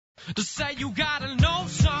To say you gotta know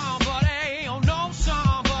somebody, or know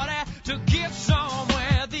somebody to get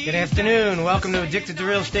somewhere. Good afternoon. Welcome to Addicted to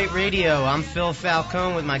Real Estate Radio. I'm Phil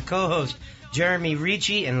Falcone with my co-host Jeremy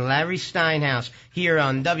Ricci and Larry Steinhaus here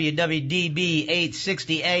on WWDB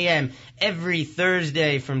 860 AM every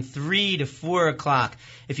Thursday from 3 to 4 o'clock.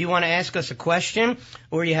 If you want to ask us a question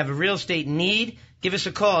or you have a real estate need, give us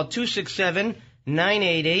a call,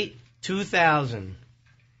 267-988-2000.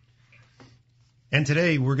 And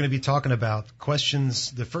today we're going to be talking about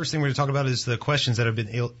questions. The first thing we're going to talk about is the questions that have been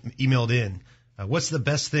emailed in. What's the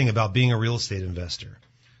best thing about being a real estate investor?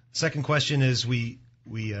 Second question is we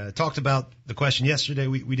talked about the question yesterday.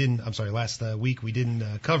 Last week we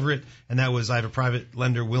didn't cover it, and that was I have a private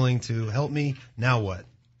lender willing to help me. Now what?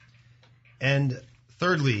 And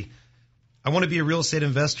thirdly, I want to be a real estate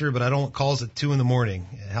investor, but I don't want calls at 2 a.m.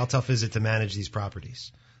 How tough is it to manage these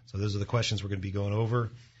properties? So those are the questions we're going to be going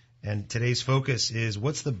over. And today's focus is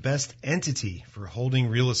what's the best entity for holding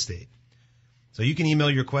real estate? So you can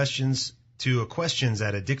email your questions to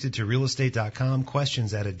questions@addictedtorealestate.com,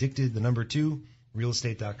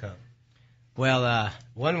 questions@addicted2realestate.com. Well,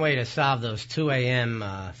 one way to solve those 2 a.m.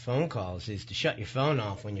 Phone calls is to shut your phone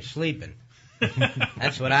off when you're sleeping.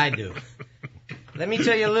 That's what I do. Let me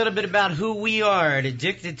tell you a little bit about who we are at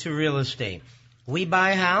Addicted to Real Estate. We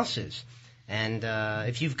buy houses. And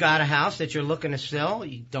if you've got a house that you're looking to sell,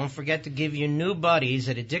 don't forget to give your new buddies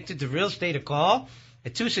at Addicted to Real Estate a call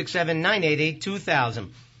at 267-988-2000.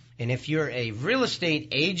 And if you're a real estate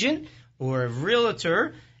agent or a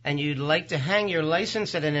realtor and you'd like to hang your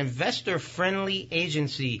license at an investor-friendly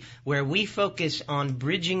agency where we focus on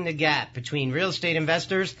bridging the gap between real estate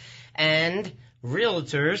investors and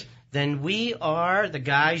realtors, then we are the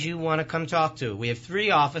guys you want to come talk to. We have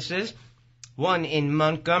 3 offices. One in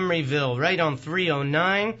Montgomeryville, right on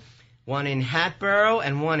 309, one in Hatboro,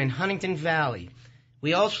 and one in Huntington Valley.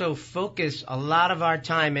 We also focus a lot of our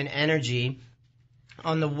time and energy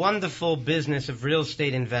on the wonderful business of real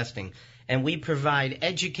estate investing, and we provide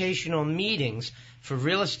educational meetings for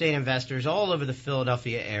real estate investors all over the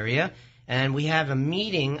Philadelphia area, and we have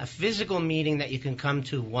a physical meeting that you can come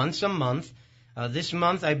to once a month. This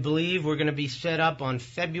month, I believe, we're going to be set up on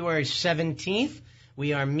February 17th.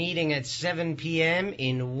 We are meeting at 7 p.m.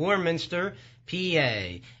 in Warminster,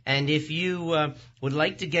 PA. And if you would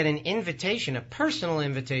like to get an invitation, a personal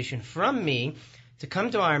invitation from me to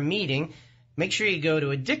come to our meeting, make sure you go to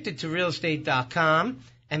addictedtorealestate.com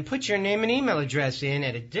and put your name and email address in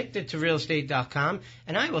at addictedtorealestate.com,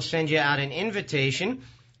 and I will send you out an invitation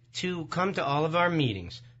to come to all of our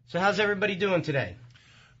meetings. So how's everybody doing today?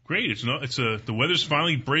 Great. The weather's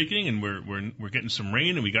finally breaking, and we're getting some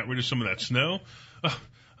rain, and we got rid of some of that snow. Oh,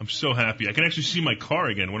 I'm so happy. I can actually see my car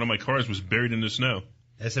again. One of my cars was buried in the snow.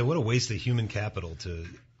 I said, what a waste of human capital to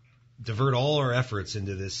divert all our efforts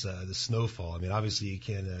into this snowfall. I mean, obviously you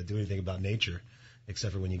can't do anything about nature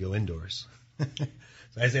except for when you go indoors.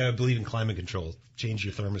 So I say I believe in climate control. Change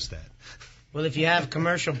your thermostat. Well, if you have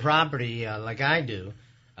commercial property like I do,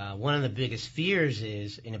 one of the biggest fears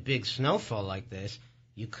is in a big snowfall like this,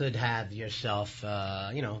 you could have yourself,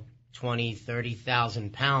 20,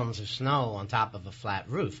 30,000 pounds of snow on top of a flat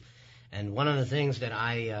roof. And one of the things that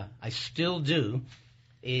I still do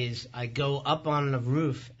is I go up on the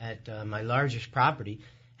roof at my largest property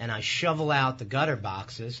and I shovel out the gutter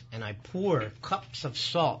boxes and I pour cups of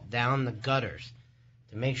salt down the gutters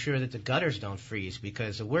to make sure that the gutters don't freeze,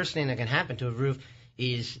 because the worst thing that can happen to a roof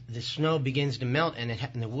is the snow begins to melt and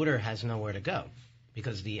the water has nowhere to go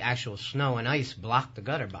because the actual snow and ice block the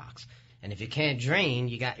gutter box. And if you can't drain,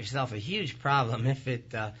 you got yourself a huge problem. If you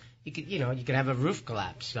could have a roof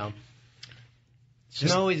collapse. So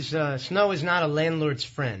snow is not a landlord's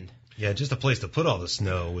friend. Yeah, just a place to put all the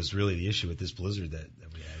snow was really the issue with this blizzard that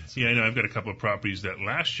we had. Yeah, I know. I've got a couple of properties that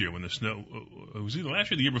last year when the snow, it was either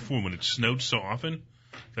last year or the year before, when it snowed so often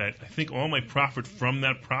that I think all my profit from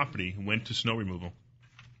that property went to snow removal.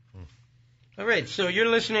 All right, so you're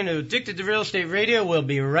listening to Addicted to Real Estate Radio. We'll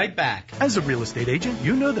be right back. As a real estate agent,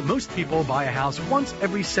 you know that most people buy a house once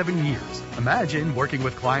every 7 years. Imagine working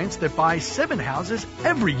with clients that buy 7 houses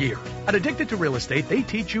every year. At Addicted to Real Estate, they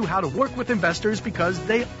teach you how to work with investors because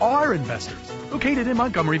they are investors. Located in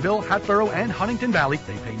Montgomeryville, Hatboro, and Huntington Valley,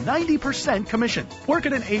 they pay 90% commission. Work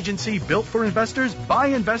at an agency built for investors, by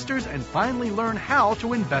investors, and finally learn how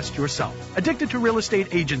to invest yourself. Addicted to Real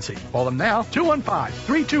Estate Agency. Call them now,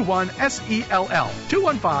 215-321-SELL.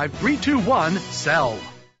 215-321-SELL.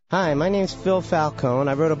 Hi, my name's Phil Falcone.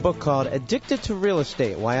 I wrote a book called Addicted to Real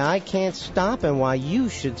Estate, Why I Can't Stop and Why You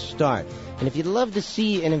Should Start. And if you'd love to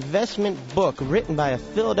see an investment book written by a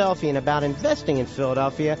Philadelphian about investing in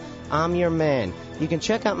Philadelphia, I'm your man. You can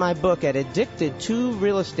check out my book at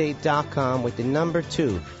addicted2realestate.com with the number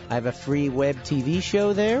 2. I have a free web TV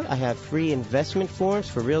show there. I have free investment forms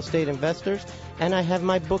for real estate investors. And I have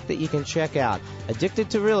my book that you can check out, Addicted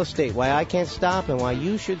to Real Estate, Why I Can't Stop and Why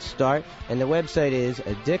You Should Start. And the website is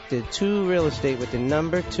addicted2realestate with the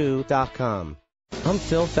number 2.com. I'm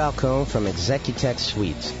Phil Falcone from Executech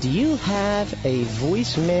Suites. Do you have a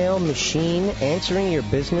voicemail machine answering your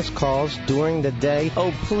business calls during the day?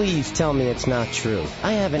 Oh, please tell me it's not true.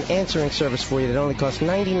 I have an answering service for you that only costs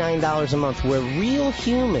 $99 a month. We're real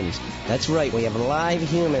humans. That's right, we have live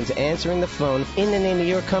humans answering the phone in the name of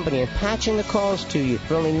your company and patching the calls to you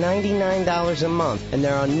for only $99 a month. And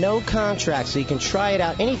there are no contracts, so you can try it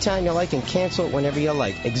out anytime you like and cancel it whenever you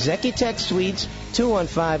like. Executech Suites,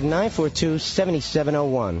 215-942-7701.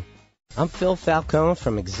 I'm Phil Falcone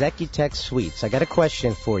from Executech Suites. I got a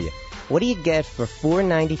question for you. What do you get for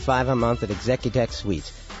 $495 a month at Executech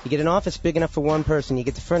Suites? You get an office big enough for one person. You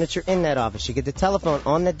get the furniture in that office. You get the telephone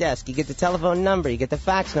on the desk. You get the telephone number. You get the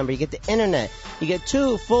fax number. You get the internet. You get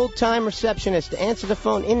 2 full-time receptionists to answer the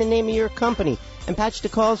phone in the name of your company and patch the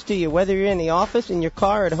calls to you, whether you're in the office, in your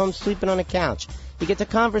car, or at home sleeping on a couch. You get the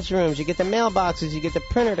conference rooms, you get the mailboxes, you get the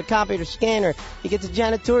printer, the copier, the scanner, you get the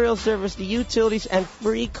janitorial service, the utilities, and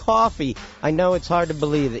free coffee. I know it's hard to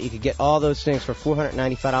believe that you could get all those things for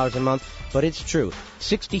 $495 a month, but it's true.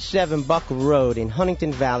 67 Buck Road in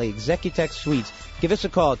Huntington Valley, Executech Suites. Give us a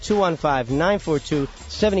call,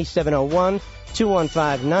 215-942-7701,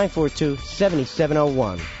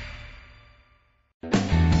 215-942-7701.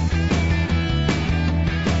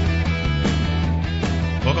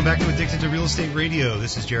 Welcome back to Addicted to Real Estate Radio.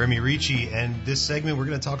 This is Jeremy Ricci, and this segment we're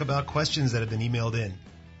going to talk about questions that have been emailed in.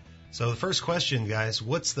 So the first question, guys,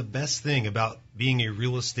 what's the best thing about being a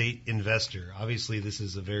real estate investor? Obviously, this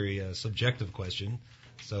is a very subjective question.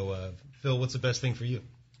 So, Phil, what's the best thing for you?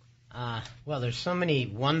 Well, there's so many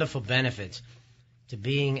wonderful benefits to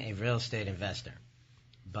being a real estate investor.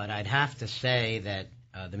 But I'd have to say that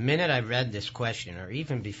the minute I read this question, or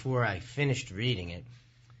even before I finished reading it,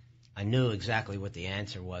 I knew exactly what the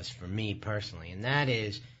answer was for me personally, and that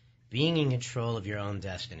is being in control of your own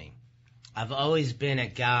destiny. I've always been a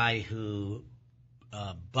guy who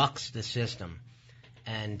bucks the system,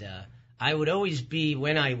 and I would always be,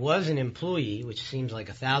 when I was an employee, which seems like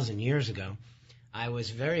 1,000 years ago, I was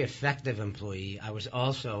a very effective employee. I was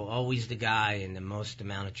also always the guy in the most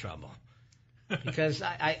amount of trouble because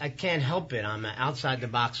I can't help it. I'm an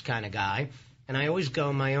outside-the-box kind of guy, and I always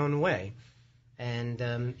go my own way. And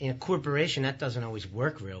in a corporation, that doesn't always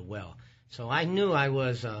work real well. So I knew I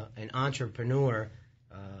was an entrepreneur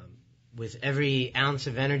with every ounce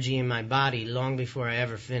of energy in my body long before I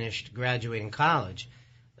ever finished graduating college.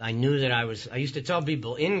 I knew that I used to tell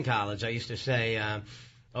people in college, I used to say, I'm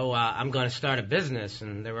going to start a business.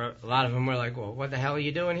 And there were a lot of them were like, well, what the hell are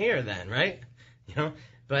you doing here then, right? You know,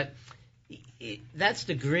 but that's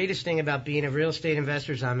the greatest thing about being a real estate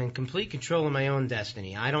investor is I'm in complete control of my own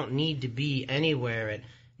destiny. I don't need to be anywhere at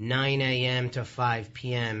 9 a.m. to 5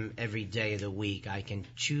 p.m. every day of the week. I can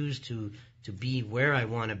choose to be where I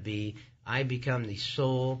want to be. I become the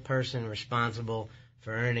sole person responsible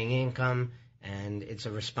for earning income, and it's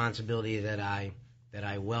a responsibility that I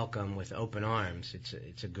welcome with open arms.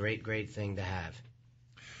 It's a great, great thing to have.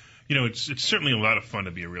 You know, it's certainly a lot of fun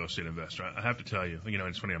to be a real estate investor. I have to tell you. You know,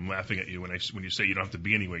 it's funny. I'm laughing at you when you say you don't have to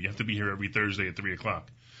be anywhere. You have to be here every Thursday at 3:00.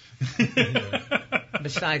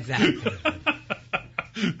 Besides that.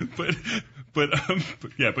 But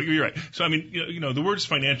you're right. So I mean, you know, the words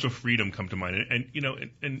financial freedom come to mind,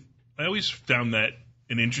 and I always found that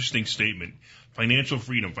an interesting statement. Financial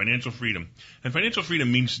freedom, and financial freedom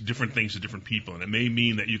means different things to different people, and it may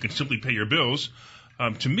mean that you can simply pay your bills.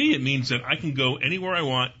 To me, it means that I can go anywhere I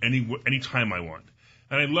want, anytime I want.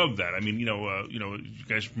 And I love that. I mean, you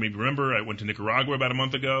guys maybe remember I went to Nicaragua about a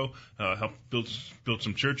month ago, helped build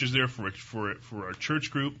some churches there for our church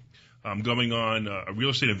group. I'm going on a real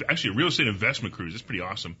estate investment cruise. It's pretty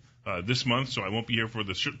awesome this month, so I won't be here for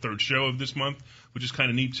the third show of this month, which is kind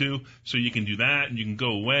of neat too. So you can do that, and you can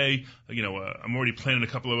go away. I'm already planning a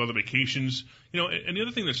couple of other vacations. And the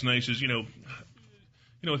other thing that's nice is,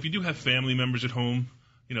 if you do have family members at home,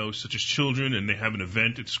 such as children, and they have an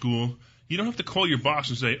event at school, you don't have to call your boss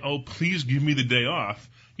and say, "Oh, please give me the day off."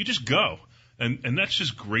 You just go, and that's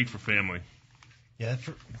just great for family. Yeah,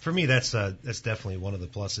 for me, that's definitely one of the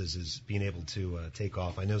pluses is being able to take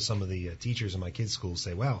off. I know some of the teachers in my kids' schools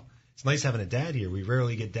say, "Wow, it's nice having a dad here. We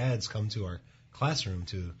rarely get dads come to our classroom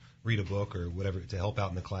to read a book or whatever to help out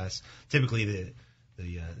in the class." Typically,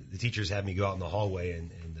 the teachers have me go out in the hallway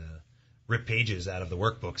and rip pages out of the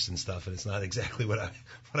workbooks and stuff, and it's not exactly what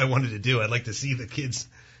I wanted to do. I'd like to see the kids,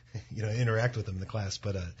 interact with them in the class,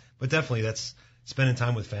 but definitely that's spending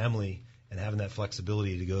time with family and having that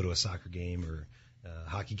flexibility to go to a soccer game or a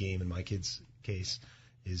hockey game in my kids' case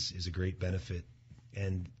is a great benefit.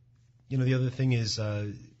 And the other thing is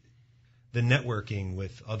the networking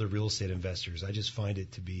with other real estate investors. I just find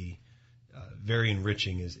it to be very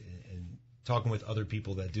enriching, and talking with other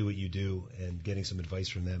people that do what you do and getting some advice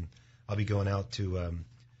from them. I'll be going out to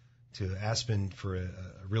Aspen for a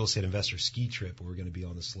real estate investor ski trip where we're going to be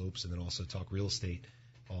on the slopes and then also talk real estate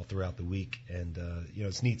all throughout the week. And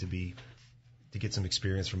it's neat to get some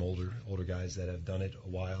experience from older guys that have done it a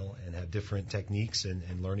while and have different techniques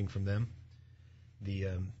and learning from them. The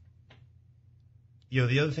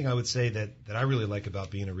other thing I would say that I really like about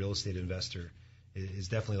being a real estate investor is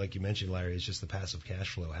definitely, like you mentioned, Larry, is just the passive cash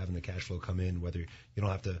flow, having the cash flow come in, whether you don't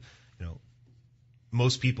have to,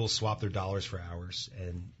 most people swap their dollars for hours,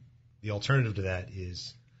 and the alternative to that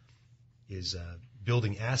is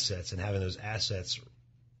building assets and having those assets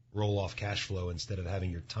roll off cash flow instead of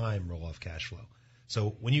having your time roll off cash flow.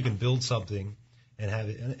 So when you can build something and have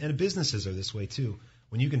it, and businesses are this way too,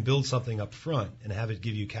 when you can build something up front and have it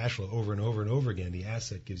give you cash flow over and over and over again, the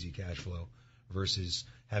asset gives you cash flow versus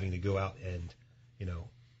having to go out and,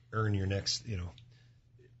 earn your next,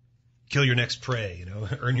 kill your next prey,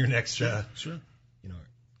 earn your next, sure.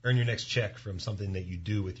 Earn your next check from something that you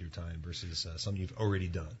do with your time versus something you've already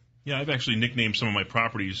done. Yeah, I've actually nicknamed some of my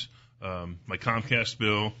properties my Comcast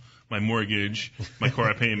bill, my mortgage, my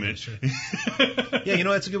car payment. Yeah,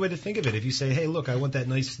 that's a good way to think of it. If you say, hey, look, I want that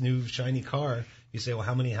nice new shiny car, you say, well,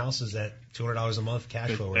 how many houses at $200 a month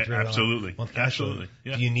cash flow or $300 Absolutely. a month cash flow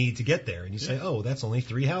Yeah. do you need to get there? And you say, oh, that's only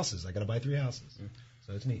 3 houses. I got to buy 3 houses.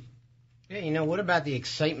 So it's neat. Yeah, what about the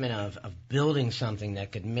excitement of building something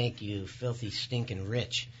that could make you filthy, stinking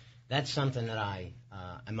rich? That's something that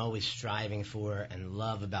I'm always striving for and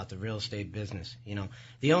love about the real estate business.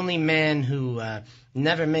 The only man who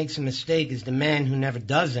never makes a mistake is the man who never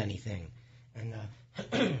does anything. And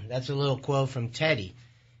that's a little quote from Teddy.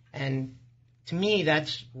 And to me,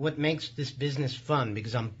 that's what makes this business fun,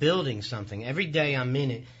 because I'm building something. Every day I'm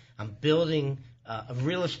in it. I'm building a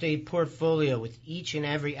real estate portfolio with each and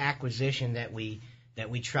every acquisition that we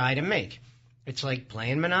try to make. It's like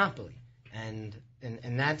playing Monopoly. And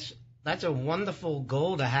that's a wonderful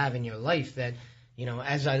goal to have in your life, that,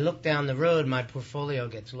 as I look down the road, my portfolio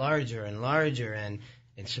gets larger and larger, and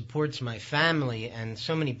it supports my family and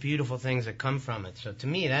so many beautiful things that come from it. So to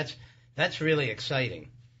me, that's really exciting.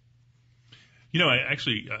 I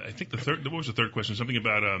think what was the third question? Something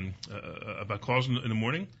about calls in the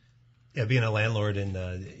morning? Yeah, being a landlord, and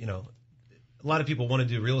a lot of people want to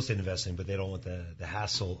do real estate investing, but they don't want the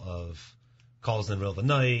hassle of calls in the middle of the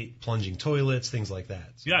night, plunging toilets, things like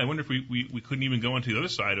that. So. Yeah, I wonder if we couldn't even go onto the other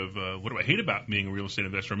side of what do I hate about being a real estate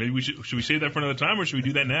investor. Maybe should we save that for another time, or should we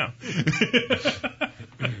do that now?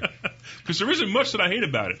 Because there isn't much that I hate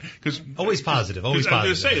about it. Always positive. Always positive. I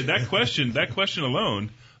was going to say that question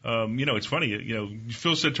alone. It's funny.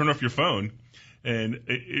 Phil said turn off your phone, and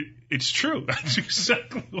it's true. That's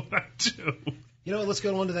exactly what I do. Let's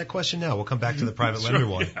go on to that question now. We'll come back to the private lender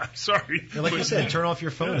one. Yeah, sorry. Like you said, turn off your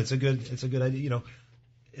phone. Yeah. It's a good idea.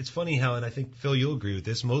 It's funny how, and I think, Phil, you'll agree with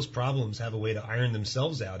this, most problems have a way to iron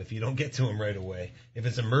themselves out if you don't get to them right away. If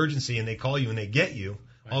it's an emergency and they call you and they get you,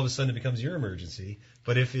 all of a sudden it becomes your emergency.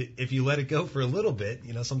 But if you let it go for a little bit,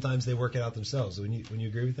 sometimes they work it out themselves. When you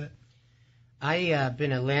agree with that? I've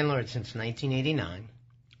been a landlord since 1989.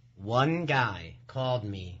 One guy called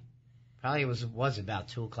me, probably it was about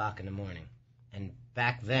 2 o'clock in the morning. And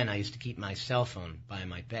back then, I used to keep my cell phone by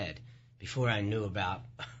my bed before I knew about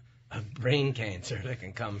a brain cancer that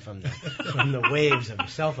can come from the waves of a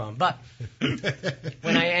cell phone. But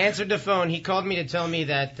when I answered the phone, he called me to tell me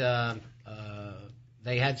that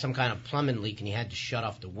they had some kind of plumbing leak and he had to shut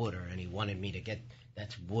off the water, and he wanted me to get,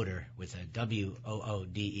 that's water with a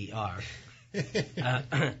W-O-O-D-E-R.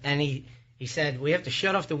 And he said, we have to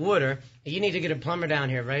shut off the water. You need to get a plumber down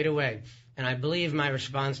here right away. And I believe my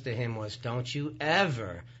response to him was, don't you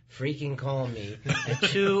ever freaking call me at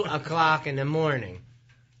 2 o'clock in the morning.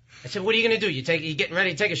 I said, what are you going to do? You getting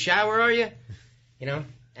ready to take a shower, are you?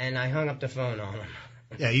 And I hung up the phone on him.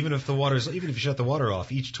 Yeah, even if you shut the water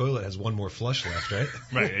off, each toilet has one more flush left, right?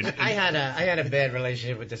 Right. I had a bad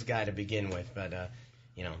relationship with this guy to begin with, but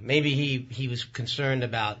maybe he was concerned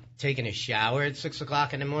about taking a shower at 6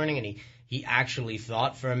 o'clock in the morning, and he actually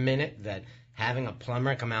thought for a minute that having a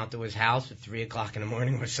plumber come out to his house at 3 o'clock in the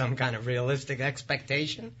morning was some kind of realistic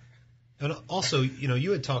expectation. And also,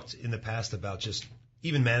 you had talked in the past about just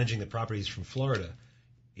even managing the properties from Florida.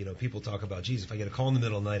 people talk about, geez, if I get a call in the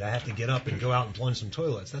middle of the night, I have to get up and go out and plunge some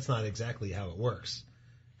toilets. That's not exactly how it works.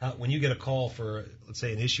 When you get a call for, let's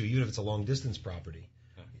say, an issue, even if it's a long-distance property,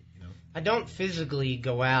 I don't physically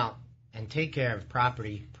go out and take care of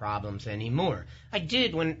property problems anymore. I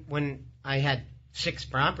did when I had 6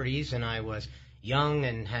 properties and I was young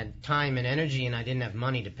and had time and energy and I didn't have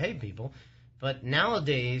money to pay people. But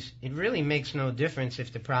nowadays, it really makes no difference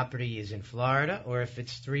if the property is in Florida or if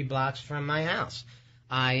it's 3 blocks from my house.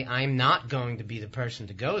 I'm not going to be the person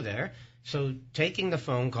to go there. So taking the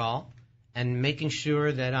phone call and making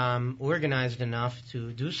sure that I'm organized enough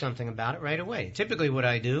to do something about it right away. Typically what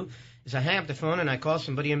I do is I hang up the phone and I call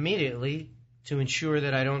somebody immediately to ensure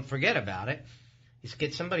that I don't forget about it. Is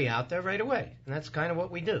get somebody out there right away. And that's kind of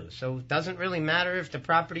what we do. So it doesn't really matter if the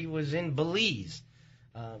property was in Belize.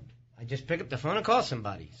 I just pick up the phone and call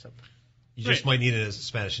somebody. So you just might need a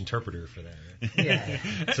Spanish interpreter for that. Right?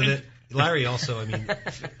 Yeah. So that Larry also, I mean,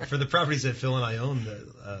 for the properties that Phil and I own,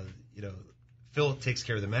 Phil takes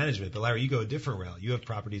care of the management, but Larry, you go a different route. You have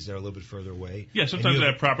properties that are a little bit further away. Yeah, sometimes I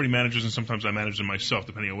have property managers, and sometimes I manage them myself,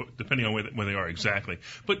 depending on where they are exactly.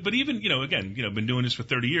 But even been doing this for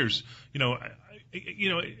 30 years.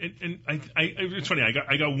 It's funny.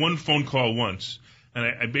 I got one phone call once, and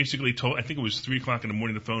I basically told. I think it was 3:00 in the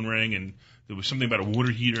morning. The phone rang, and there was something about a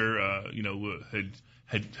water heater.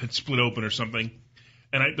 Had split open or something.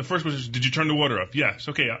 And the first was, did you turn the water up? Yes.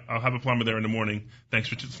 Okay, I'll have a plumber there in the morning. Thanks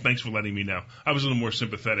for letting me know. I was a little more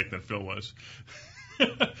sympathetic than Phil was.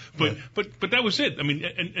 But that was it. I mean,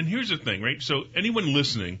 and here's the thing, right? So anyone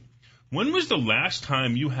listening, when was the last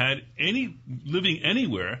time you had living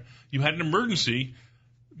anywhere, you had an emergency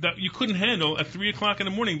that you couldn't handle at 3:00 in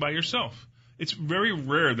the morning by yourself? It's very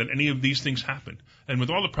rare that any of these things happen. And with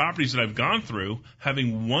all the properties that I've gone through,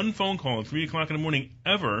 having one phone call at 3:00 in the morning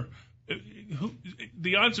ever,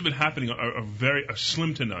 the odds of it happening are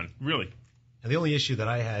slim to none, really. And the only issue that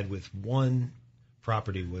I had with one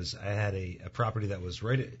property was I had a property that was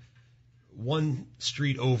right at one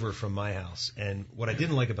street over from my house. And what I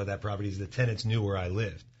didn't like about that property is the tenants knew where I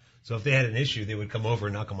lived. So if they had an issue, they would come over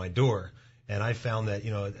and knock on my door. And I found that,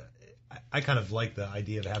 I kind of like the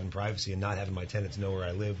idea of having privacy and not having my tenants know where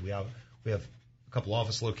I live. We have a couple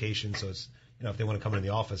office locations, so it's, if they want to come into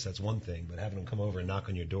the office, that's one thing, but having them come over and knock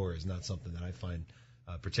on your door is not something that I find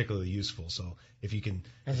particularly useful. So if you can...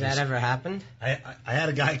 Has that ever happened? I had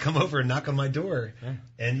a guy come over and knock on my door,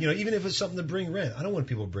 and, even if it's something to bring rent, I don't want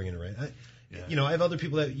people bringing rent. I have other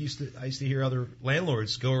people that I used to hear other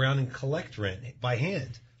landlords go around and collect rent by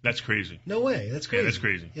hand. That's crazy. No way. That's crazy. Yeah, that's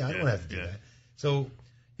crazy. Yeah, I don't have to do that. So...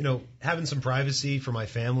 having some privacy for my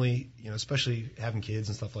family, especially having kids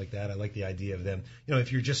and stuff like that, I like the idea of them.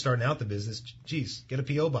 If you're just starting out the business, geez, get a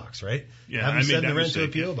P.O. box, right? Yeah, have them send the rent to a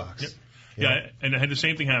P.O. box. Yep. Yeah, and I had the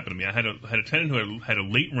same thing happen to me. I had a tenant who had a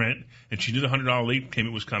late rent, and she knew the $100 late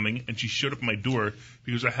payment was coming, and she showed up at my door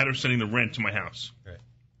because I had her sending the rent to my house. Right.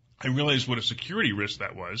 I realized what a security risk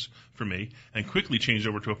that was for me, and quickly changed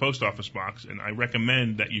over to a post office box. And I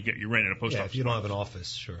recommend that you get your rent in a post office box. If you don't have an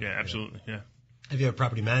office, sure. Yeah, absolutely. Yeah. If you have a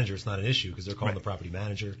property manager, it's not an issue because they're calling the property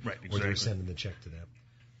manager, right, exactly. Or they're sending the check to them.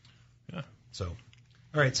 Yeah. So,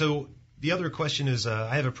 all right. So the other question is,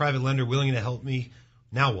 I have a private lender willing to help me.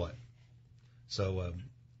 Now what? So,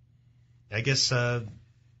 I guess to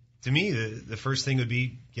me, the first thing would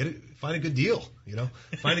be find a good deal.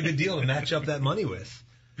 Find a good deal to match up that money with.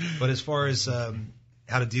 But as far as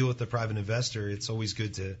how to deal with the private investor, it's always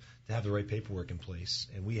good to have the right paperwork in place.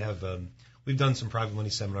 And we have. We've done some private money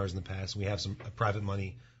seminars in the past, and we have a private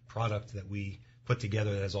money product that we put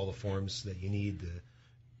together that has all the forms that you need,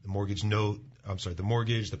 the mortgage note, the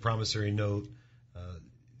mortgage, the promissory note.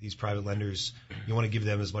 These private lenders, you want to give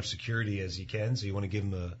them as much security as you can, so you want to give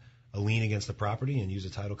them a lien against the property and use a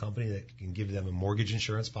title company that can give them a mortgage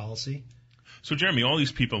insurance policy. So, Jeremy, all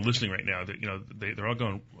these people listening right now, that they're all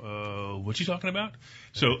going, "What's he talking about?"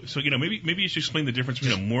 So maybe you should explain the difference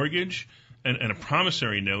between a mortgage and a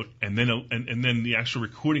promissory note, and then the actual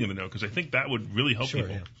recording of the note, because I think that would really help people.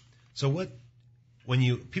 Yeah. So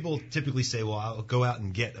people typically say, "Well, I'll go out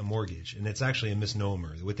and get a mortgage," and it's actually a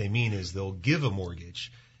misnomer. What they mean is they'll give a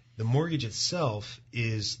mortgage. The mortgage itself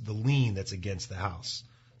is the lien that's against the house.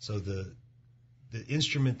 So the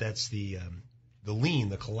instrument that's the lien,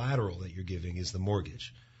 the collateral that you're giving, is the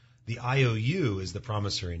mortgage. The IOU is the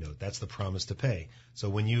promissory note. That's the promise to pay. So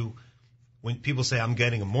when people say I'm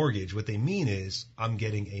getting a mortgage, what they mean is I'm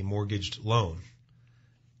getting a mortgaged loan.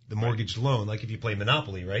 The mortgaged loan, like if you play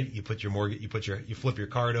Monopoly, right? You put your mortgage, you flip your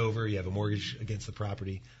card over, you have a mortgage against the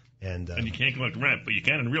property. And you can't collect rent, but you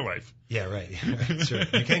can in real life. Yeah, right. Sure.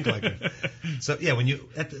 You can collect rent. So yeah, when you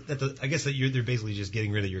I guess that they're basically just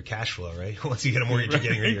getting rid of your cash flow, right? Once you get a mortgage, you're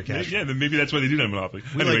getting rid of your cash flow. Yeah, then maybe that's why they do that monopoly.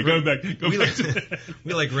 Anyway, go back.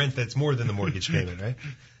 We like rent that's more than the mortgage payment, right?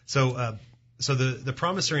 So the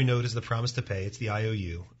promissory note is the promise to pay. It's the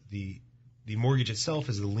IOU. The mortgage itself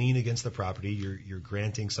is the lien against the property. You're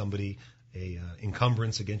granting somebody a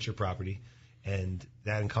encumbrance against your property, and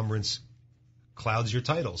that encumbrance clouds your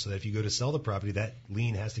title, so that if you go to sell the property, that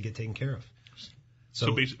lien has to get taken care of.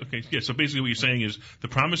 So basically what you're saying is the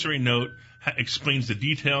promissory note explains the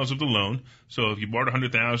details of the loan. So if you borrowed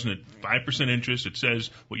 $100,000 at 5% interest, it says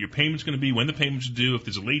what your payment's going to be, when the payment's due, if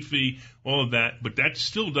there's a late fee, all of that. But that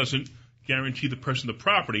still doesn't guarantee the person the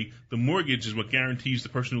property. The mortgage is what guarantees the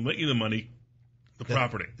person who lent you the money the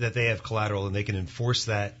property. That they have collateral and they can enforce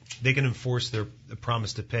that. They can enforce their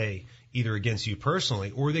promise to pay either against you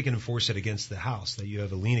personally, or they can enforce it against the house that you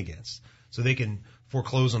have a lien against. So they can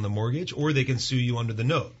foreclose on the mortgage, or they can sue you under the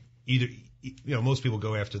note. Either, most people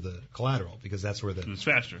go after the collateral because that's where it's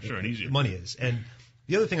faster, sure, and easier. Money is. And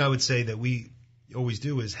the other thing I would say that we always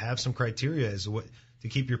do is have some criteria as to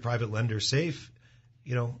keep your private lender safe.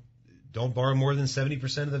 Don't borrow more than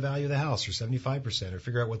 70% of the value of the house, or 75%, or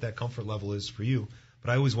figure out what that comfort level is for you. But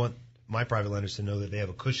I always want my private lenders to know that they have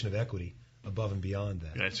a cushion of equity above and beyond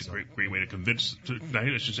that. Yeah, that's a great way to convince.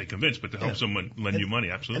 I shouldn't say convince, but to help someone lend you money.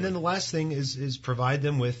 Absolutely. And then the last thing is provide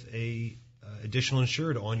them with a additional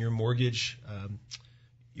insured on your mortgage,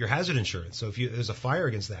 your hazard insurance. So if there's a fire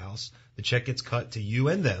against the house, the check gets cut to you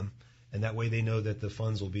and them, and that way they know that the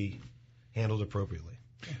funds will be handled appropriately.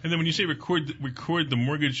 And then when you say record the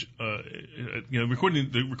mortgage,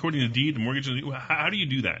 recording the deed, the mortgage, how do you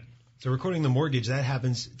do that? So recording the mortgage, that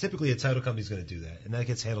happens, typically a title company is going to do that, and that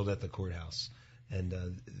gets handled at the courthouse. And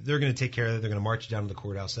they're going to take care of it. They're going to march it down to the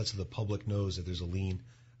courthouse. That's so the public knows that there's a lien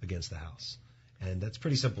against the house. And that's a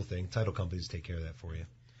pretty simple thing. Title companies take care of that for you.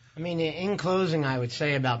 I mean, in closing, I would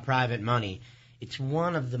say about private money, it's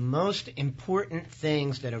one of the most important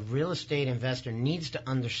things that a real estate investor needs to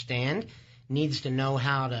understand, needs to know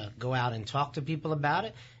how to go out and talk to people about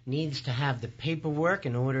it, needs to have the paperwork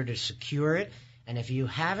in order to secure it. And if you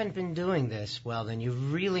haven't been doing this, well, then you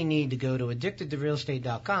really need to go to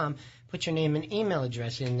addictedtorealestate.com, put your name and email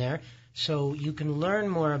address in there so you can learn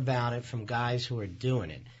more about it from guys who are doing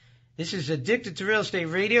it. This is Addicted to Real Estate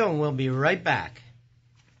Radio, and we'll be right back.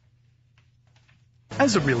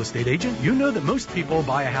 As a real estate agent, you know that most people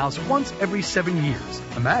buy a house once every 7 years.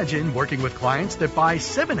 Imagine working with clients that buy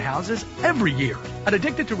 7 houses every year. At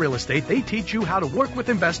Addicted to Real Estate, they teach you how to work with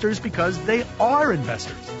investors because they are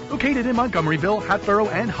investors. Located in Montgomeryville, Hatboro,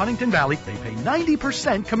 and Huntington Valley, they pay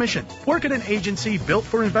 90% commission. Work at an agency built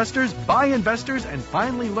for investors, by investors, and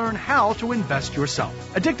finally learn how to invest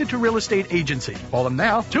yourself. Addicted to Real Estate Agency. Call them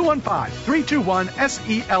now,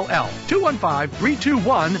 215-321-SELL.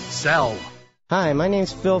 215-321-SELL. Hi, my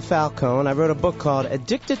name's Phil Falcone. I wrote a book called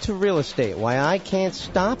Addicted to Real Estate, Why I Can't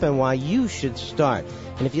Stop and Why You Should Start.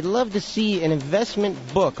 And if you'd love to see an investment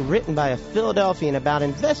book written by a Philadelphian about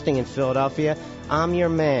investing in Philadelphia, I'm your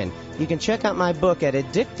man. You can check out my book at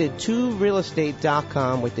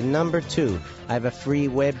addictedtorealestate.com with the number 2. I have a free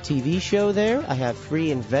web TV show there. I have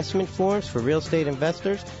free investment forums for real estate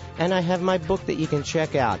investors. And I have my book that you can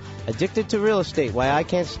check out, Addicted to Real Estate, Why I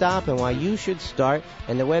Can't Stop and Why You Should Start.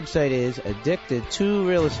 And the website is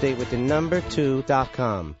addictedtorealestate with the number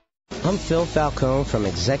 2.com. I'm Phil Falcone from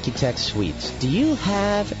Executech Suites. Do you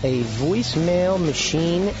have a voicemail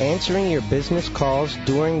machine answering your business calls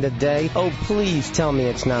during the day? Oh, please tell me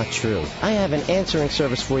it's not true. I have an answering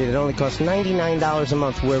service for you that only costs $99 a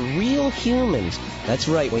month. We're real humans. That's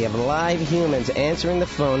right, we have live humans answering the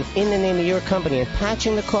phone in the name of your company and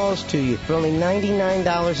patching the calls to you for only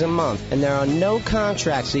 $99 a month. And there are no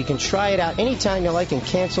contracts, so you can try it out anytime you like and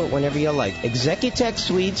cancel it whenever you like. Executech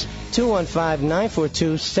Suites,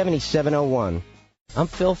 215-942-7701. I'm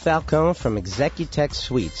Phil Falcone from Executech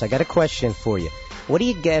Suites. I got a question for you. What do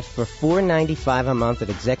you get for $495 a month at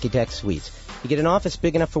Executech Suites? You get an office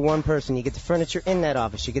big enough for one person. You get the furniture in that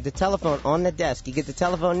office. You get the telephone on the desk. You get the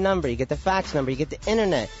telephone number. You get the fax number. You get the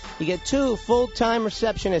internet. You get 2 full-time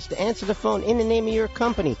receptionists to answer the phone in the name of your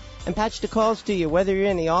company and patch the calls to you, whether you're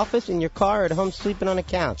in the office, in your car, or at home sleeping on a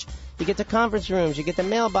couch. You get the conference rooms, you get the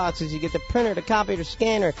mailboxes, you get the printer, the copier, the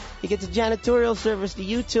scanner, you get the janitorial service, the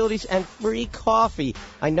utilities, and free coffee.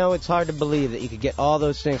 I know it's hard to believe that you could get all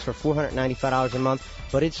those things for $495 a month,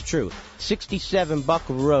 but it's true. 67 Buck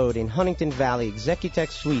Road in Huntington Valley, Executech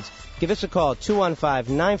Suites. Give us a call,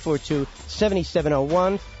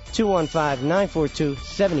 215-942-7701,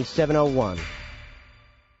 215-942-7701.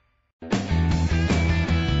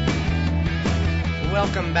 Well,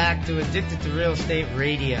 Welcome back to Addicted to Real Estate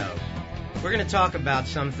Radio. We're going to talk about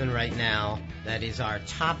something right now that is our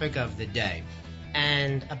topic of the day.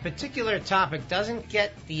 And a particular topic doesn't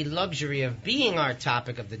get the luxury of being our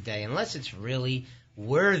topic of the day unless it's really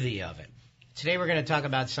worthy of it. Today we're going to talk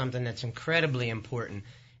about something that's incredibly important,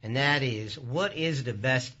 and that is, what is the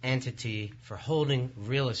best entity for holding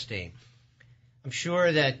real estate? I'm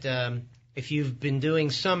sure that if you've been doing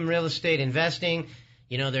some real estate investing,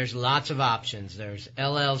 you know, there's lots of options. There's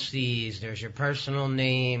LLCs, there's your personal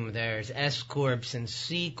name, there's S-Corps and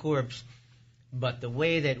C-Corps. But the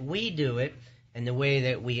way that we do it and the way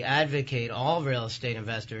that we advocate all real estate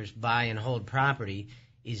investors buy and hold property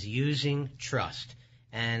is using trust.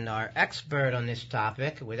 And our expert on this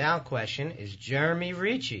topic, without question, is Jeremy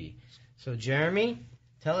Ricci. So, Jeremy,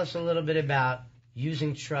 tell us a little bit about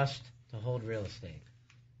using trust to hold real estate.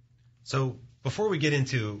 So, before we get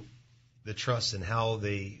into the trust and how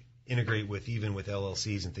they integrate with even with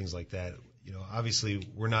LLCs and things like that, you know, obviously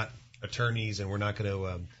we're not attorneys and we're not going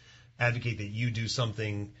to advocate that you do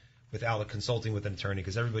something without consulting with an attorney,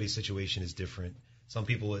 because everybody's situation is different. Some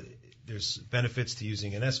people, there's benefits to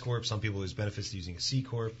using an S Corp. Some people, there's benefits to using a C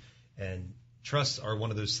Corp. And trusts are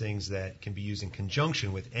one of those things that can be used in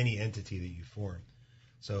conjunction with any entity that you form.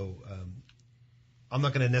 So I'm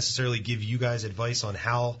not going to necessarily give you guys advice on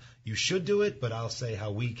how you should do it, but I'll say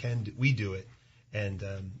how we do it. And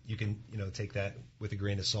you can, you know, take that with a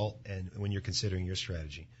grain of salt and when you're considering your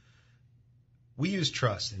strategy. We use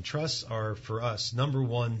trust, and trusts are, for us, number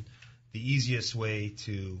one, the easiest way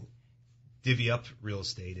to divvy up real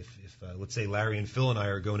estate. If let's say Larry and Phil and I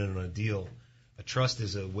are going in on a deal, a trust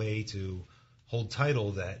is a way to hold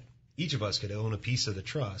title that each of us could own a piece of the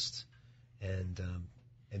trust and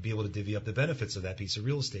be able to divvy up the benefits of that piece of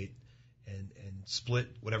real estate and split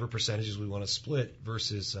whatever percentages we want to split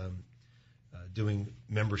versus doing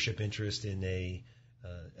membership interest in a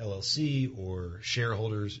LLC or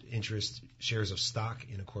shareholders interest, shares of stock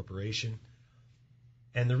in a corporation.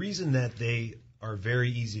 And the reason that they are very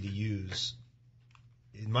easy to use,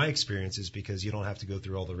 in my experience, is because you don't have to go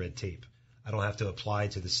through all the red tape. I don't have to apply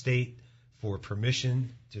to the state for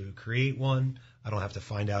permission to create one. I don't have to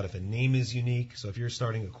find out if a name is unique. So if you're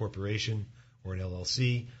starting a corporation or an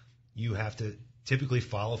LLC, you have to typically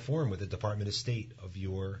file a form with the Department of State of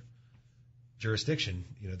your jurisdiction,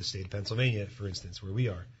 you know, the state of Pennsylvania, for instance, where we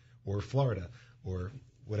are, or Florida, or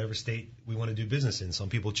whatever state we want to do business in. Some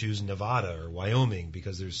people choose Nevada or Wyoming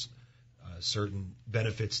because there's certain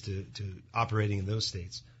benefits to operating in those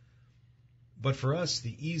states. But for us,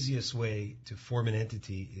 the easiest way to form an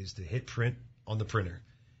entity is to hit print on the printer.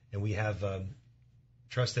 And we have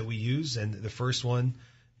trust that we use, and the first one,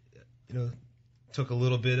 you know, took a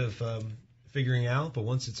little bit of figuring out, but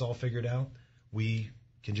once it's all figured out, we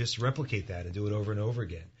can just replicate that and do it over and over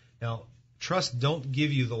again. Now, trusts don't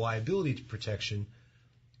give you the liability protection.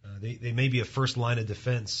 They may be a first line of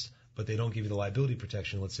defense, but they don't give you the liability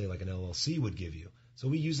protection, let's say, like an LLC would give you. So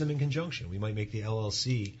we use them in conjunction. We might make the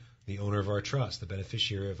LLC the owner of our trust, the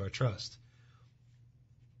beneficiary of our trust.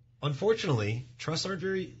 Unfortunately, trusts aren't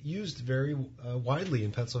used very widely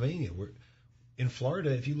in Pennsylvania. In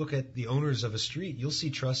Florida, if you look at the owners of a street, you'll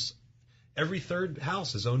see trusts. Every third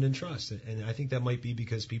house is owned in trust. And I think that might be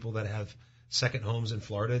because people that have second homes in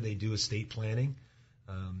Florida, they do estate planning.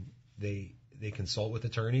 They consult with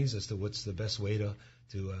attorneys as to what's the best way to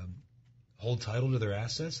hold title to their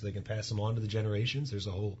assets so they can pass them on to the generations. There's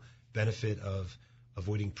a whole benefit of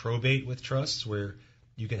avoiding probate with trusts, where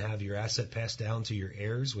you can have your asset passed down to your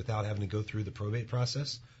heirs without having to go through the probate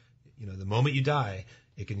process. You know, the moment you die,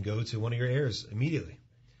 it can go to one of your heirs immediately.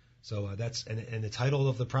 So and the title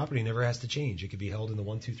of the property never has to change. It could be held in the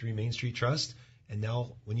 123 Main Street Trust, and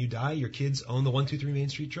now when you die, your kids own the 123 Main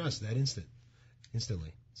Street Trust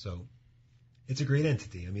instantly. So it's a great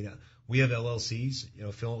entity. I mean, we have LLCs. You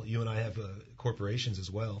know, Phil, you and I have corporations as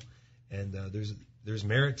well, and there's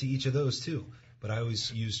merit to each of those too. But I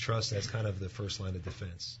always use trust as kind of the first line of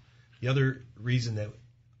defense. The other reason that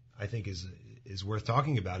I think is worth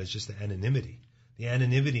talking about is just the anonymity. The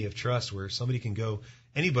anonymity of trust, where somebody can go,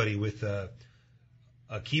 anybody with a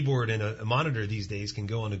keyboard and a monitor these days can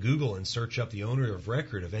go onto Google and search up the owner of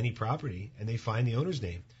record of any property, and they find the owner's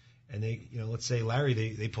name. And they, you know, let's say Larry,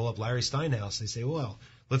 they pull up Larry Steinhaus. They say, well,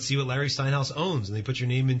 let's see what Larry Steinhaus owns. And they put your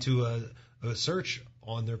name into a search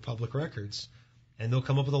on their public records, and they'll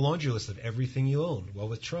come up with a laundry list of everything you own. Well,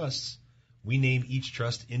 with trusts, we name each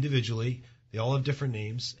trust individually. They all have different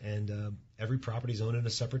names, and every property is owned in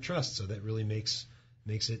a separate trust. So that really makes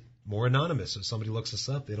it more anonymous. So if somebody looks us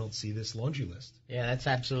up, they don't see this laundry list. Yeah, that's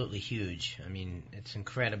absolutely huge. I mean,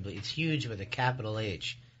 it's huge with a capital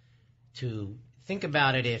H. To think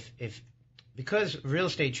about it, if because real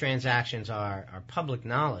estate transactions are public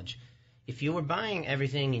knowledge, if you were buying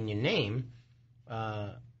everything in your name,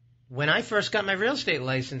 when I first got my real estate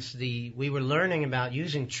license, we were learning about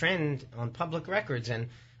using trend on public records, and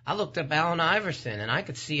I looked up Allen Iverson, and I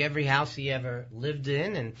could see every house he ever lived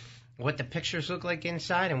in, and what the pictures look like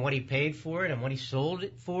inside, and what he paid for it, and what he sold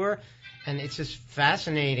it for. And it's just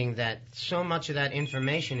fascinating that so much of that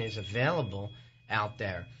information is available out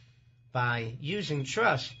there by using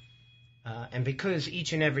trust. And because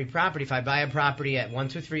each and every property, if I buy a property at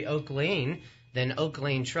 123 Oak Lane, then Oak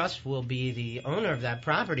Lane Trust will be the owner of that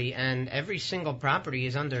property, and every single property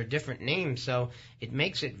is under a different name, so it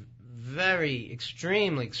makes it very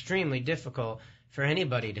extremely difficult for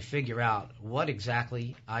anybody to figure out what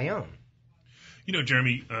exactly I own. You know,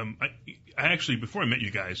 Jeremy, I actually, before I met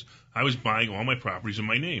you guys, I was buying all my properties in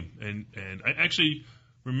my name. And I actually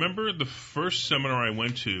remember the first seminar I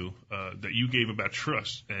went to that you gave about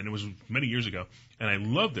trust, and it was many years ago, and I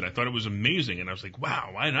loved it. I thought it was amazing, and I was like, wow,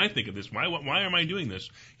 why didn't I think of this? Why am I doing this?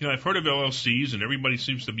 You know, I've heard of LLCs, and everybody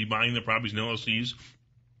seems to be buying their properties in LLCs.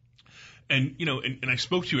 And, you know, and I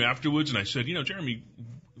spoke to you afterwards, and I said, you know, Jeremy,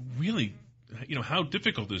 really, you know, how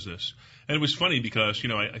difficult is this? And it was funny because, you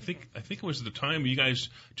know, I think it was at the time you guys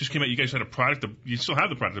just came out, you guys had a product, you still have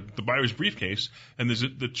the product, the buyer's briefcase, and there's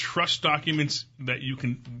the trust documents that you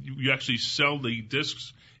actually sell the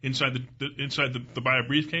discs inside the buyer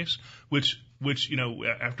briefcase, which, you know,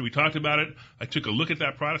 after we talked about it, I took a look at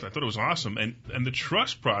that product. I thought it was awesome. And the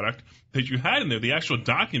trust product that you had in there, the actual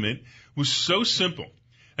document, was so simple.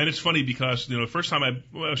 And it's funny because, you know, the first time I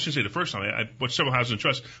shouldn't say the first time, I bought several houses in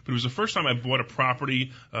trust, but it was the first time I bought a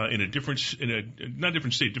property in a different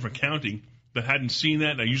state, different county, that hadn't seen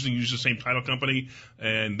that. And I usually use the same title company,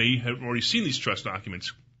 and they had already seen these trust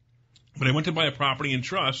documents. But I went to buy a property in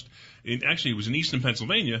trust. Actually, it was in Easton,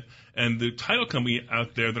 Pennsylvania, and the title company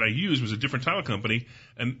out there that I used was a different title company.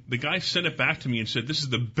 And the guy sent it back to me and said, "This is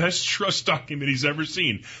the best trust document he's ever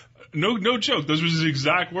seen." No joke. Those were his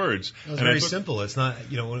exact words. It was very simple. It's not,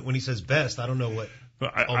 you know, when he says best, I don't know what.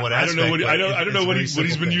 I don't know what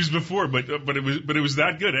he's been used before, but it was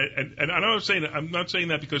that good. And I'm not saying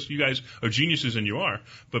that because you guys are geniuses, and you are,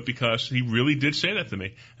 but because he really did say that to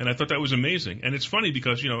me, and I thought that was amazing. And it's funny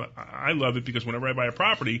because, you know, I love it because whenever I buy a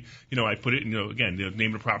property, you know, I put it, you know, again, the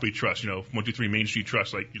name of the property trust, you know, 123 Main Street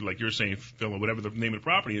Trust, like you're saying, Phil, or whatever the name of the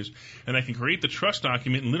property is, and I can create the trust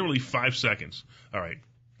document in literally 5 seconds. All right.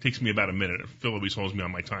 Takes me about a minute. Phil always holds me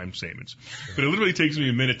on my time statements, but it literally takes me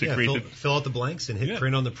a minute to create. Fill out the blanks and hit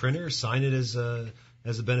print on the printer. Sign it as a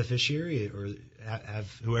beneficiary, or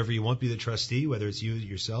have whoever you want be the trustee, whether it's you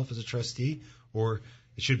yourself as a trustee, or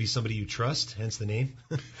it should be somebody you trust, hence the name.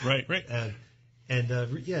 Right.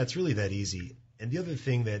 It's really that easy. And the other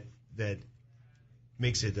thing that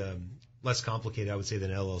makes it less complicated, I would say, than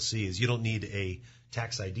LLC is you don't need a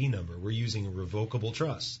tax ID number. We're using a revocable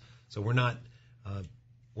trust, so we're not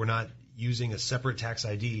using a separate tax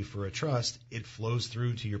ID for a trust. It flows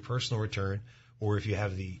through to your personal return, or if you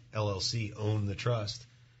have the LLC own the trust,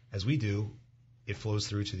 as we do, it flows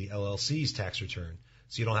through to the LLC's tax return.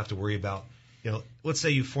 So you don't have to worry about, you know, let's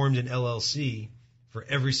say you formed an LLC for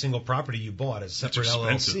every single property you bought as a separate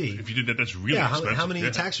LLC. If you did that, that's really expensive. How many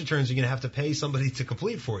tax returns are you going to have to pay somebody to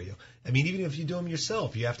complete for you? I mean, even if you do them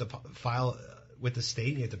yourself, you have to file with the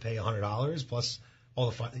state. You have to pay $100 plus all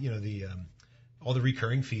the all the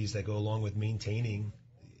recurring fees that go along with maintaining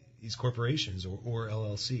these corporations or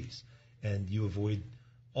LLCs. And you avoid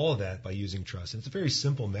all of that by using trust. And it's a very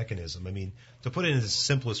simple mechanism. I mean, to put it in its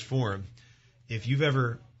simplest form, if you've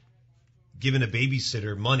ever given a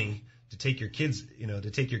babysitter money to take your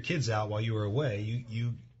kids out while you were away,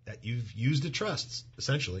 you've used a trust,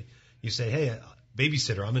 essentially. You say, hey,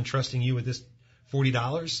 babysitter, I'm entrusting you with this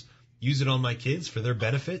 $40. Use it on my kids for their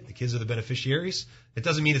benefit. The kids are the beneficiaries. It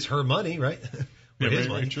doesn't mean it's her money, right? Or his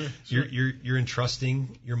money. Sure. You're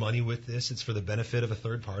entrusting your money with this. It's for the benefit of a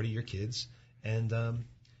third party, your kids. And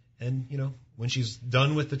you know, when she's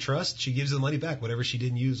done with the trust, she gives the money back, whatever she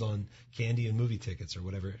didn't use on candy and movie tickets or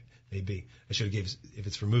whatever it may be. I should have gave, if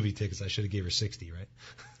it's for movie tickets, I should have gave her 60,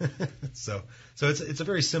 right? So it's a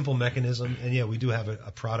very simple mechanism. And yeah, we do have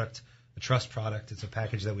a product, a trust product. It's a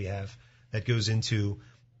package that we have that goes into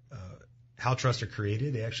how trusts are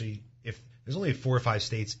created. They actually, if there's only 4 or 5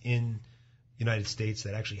 states in the United States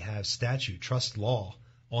that actually have statute, trust law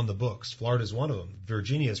on the books. Florida is one of them.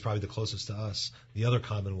 Virginia is probably the closest to us, the other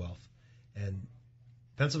Commonwealth. And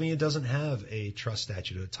Pennsylvania doesn't have a trust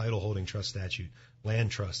statute, a title holding trust statute. Land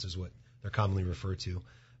trust is what they're commonly referred to.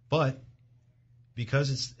 But because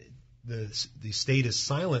it's the state is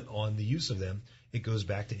silent on the use of them, it goes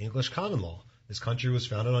back to English common law. This country was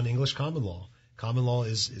founded on English common law. Common law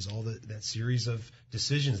is all that series of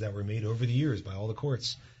decisions that were made over the years by all the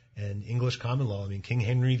courts. And English common law, I mean, King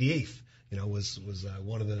Henry VIII, was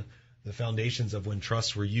one of the foundations of when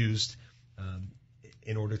trusts were used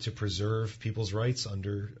in order to preserve people's rights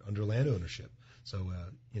under land ownership. So,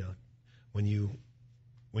 when you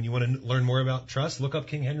want to learn more about trust, look up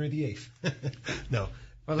King Henry VIII. No.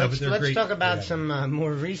 Well, let's talk about some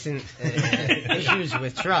more recent issues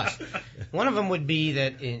with trust. One of them would be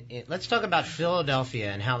that let's talk about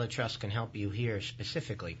Philadelphia and how the trust can help you here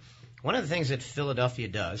specifically. One of the things that Philadelphia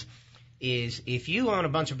does is if you own a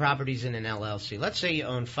bunch of properties in an LLC, let's say you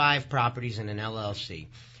own 5 properties in an LLC,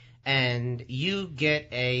 and you get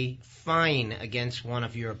a fine against one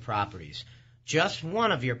of your properties, just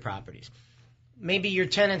one of your properties. Maybe your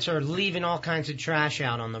tenants are leaving all kinds of trash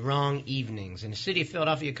out on the wrong evenings, and the city of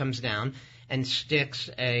Philadelphia comes down and sticks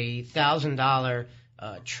a $1,000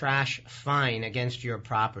 trash fine against your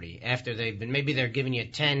property after maybe they're giving you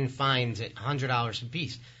 10 fines at $100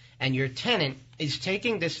 apiece. And your tenant is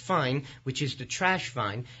taking this fine, which is the trash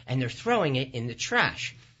fine, and they're throwing it in the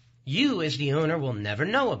trash. You, as the owner, will never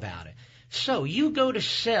know about it. So you go to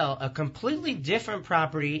sell a completely different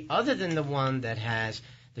property other than the one that has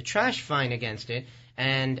the trash fine against it,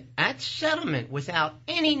 and at settlement, without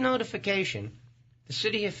any notification, the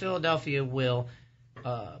city of Philadelphia will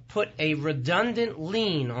put a redundant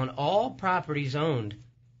lien on all properties owned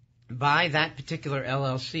by that particular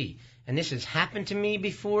LLC. And this has happened to me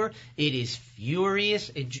before. It is furious.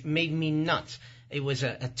 It made me nuts. It was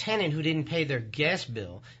a tenant who didn't pay their gas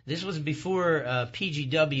bill. This was before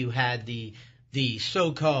PGW had the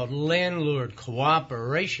so-called landlord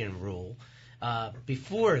cooperation rule.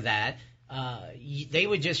 Before that, they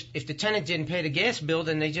would just, if the tenant didn't pay the gas bill,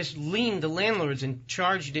 then they just liened the landlords and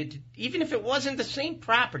charged it, even if it wasn't the same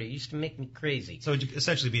property. It used to make me crazy. So it would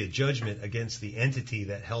essentially be a judgment against the entity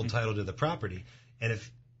that held title to the property. And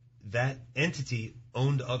if that entity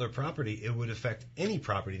owned other property, it would affect any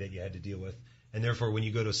property that you had to deal with. And therefore, when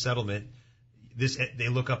you go to settlement, they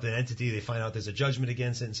look up the entity, they find out there's a judgment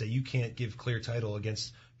against it, and say you can't give clear title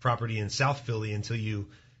against property in South Philly until you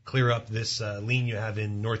clear up this lien you have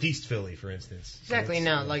in Northeast Philly, for instance. Exactly.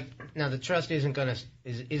 Now the trust isn't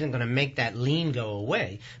gonna make that lien go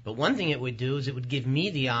away. But one thing it would do is it would give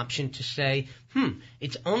me the option to say,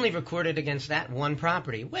 it's only recorded against that one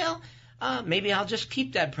property. Well, maybe I'll just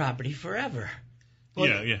keep that property forever.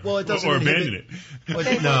 Well, yeah. Well, it doesn't or abandon it.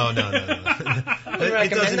 Well, no.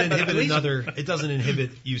 It doesn't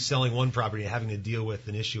inhibit you selling one property and having to deal with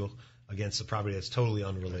an issue against a property that's totally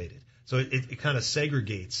unrelated. So it kind of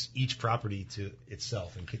segregates each property to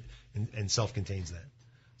itself and self-contains that.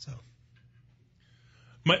 So.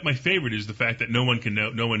 My favorite is the fact that no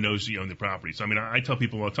one knows you own the property. So I mean, I tell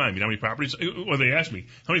people all the time, how many properties? Or they ask me,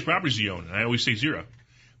 how many properties do you own? And I always say 0.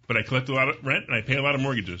 But I collect a lot of rent and I pay a lot of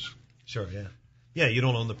mortgages. Sure, yeah. Yeah, you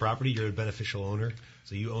don't own the property, you're a beneficial owner.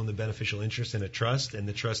 So you own the beneficial interest in a trust, and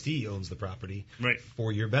the trustee owns the property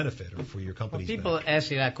for your benefit or for your company's people benefit.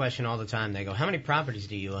 Ask you that question all the time. They go, how many properties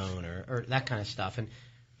do you own, or that kind of stuff. And,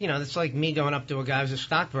 it's like me going up to a guy who's a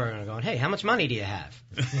stockbroker and going, hey, how much money do you have?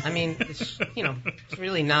 I mean, it's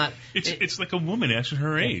really not. It's like a woman asking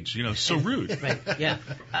her age, so rude. Right, yeah.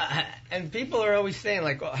 And people are always saying,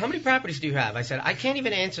 like, well, how many properties do you have? I said, I can't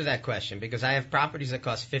even answer that question because I have properties that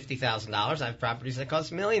cost $50,000. I have properties that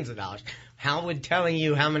cost millions of dollars. How would telling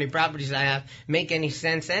you how many properties I have make any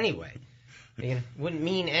sense anyway? Wouldn't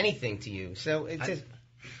mean anything to you. So it's just.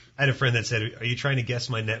 I had a friend that said, are you trying to guess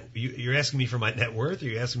my net? You're asking me for my net worth, or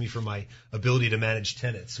you're asking me for my ability to manage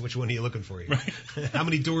tenants? Which one are you looking for here? Right. How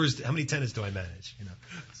many tenants do I manage?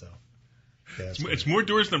 So. Yeah, it's more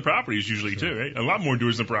doors than properties usually too, right? A lot more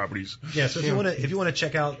doors than properties. Yeah. So if you want to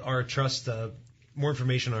check out our trust, more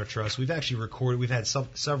information on our trust, we've actually recorded. We've had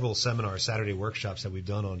several seminars, Saturday workshops that we've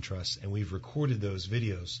done on trust, and we've recorded those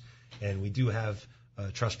videos. And we do have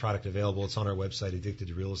a trust product available. It's on our website,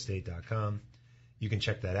 addictedtorealestate.com. You can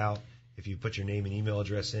check that out. If you put your name and email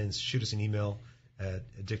address in, shoot us an email at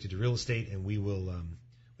Addicted to Real Estate, and we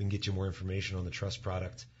can get you more information on the trust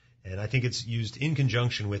product. And I think it's used in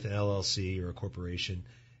conjunction with an LLC or a corporation,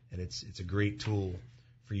 and it's a great tool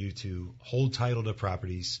for you to hold title to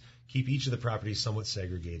properties, keep each of the properties somewhat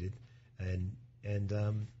segregated, and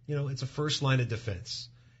it's a first line of defense.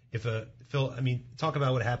 Talk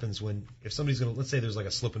about what happens if somebody's going to, let's say there's like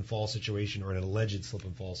a slip and fall situation or an alleged slip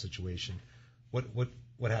and fall situation.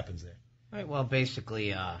 What happens there? Right. Well,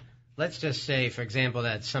 basically, let's just say, for example,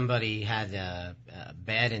 that somebody had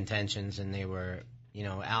bad intentions and they were,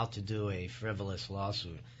 out to do a frivolous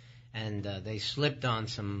lawsuit, and they slipped on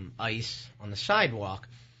some ice on the sidewalk,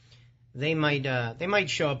 they might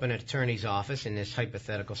show up in an attorney's office in this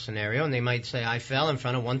hypothetical scenario, and they might say, I fell in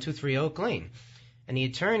front of 1230 Oak Lane. And the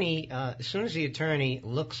attorney, as soon as the attorney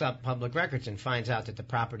looks up public records and finds out that the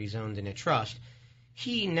property's owned in a trust,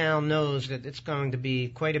 he now knows that it's going to be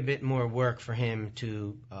quite a bit more work for him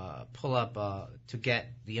to pull up to get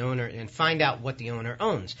the owner and find out what the owner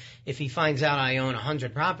owns. If he finds out I own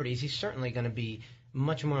 100 properties, he's certainly going to be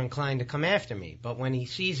much more inclined to come after me. But when he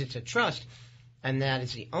sees it's a trust and that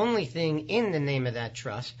is the only thing in the name of that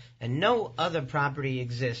trust and no other property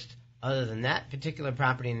exists other than that particular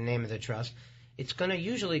property in the name of the trust, it's going to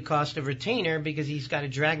usually cost a retainer because he's got to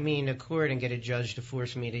drag me into court and get a judge to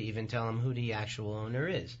force me to even tell him who the actual owner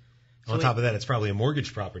is. So on top of that, it's probably a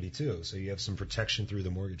mortgage property, too, so you have some protection through the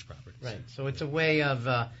mortgage property. Right, so it's a way of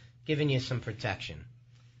giving you some protection.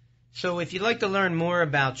 So if you'd like to learn more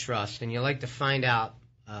about trust and you'd like to find out,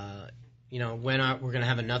 when we're going to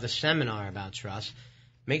have another seminar about trust,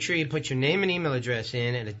 make sure you put your name and email address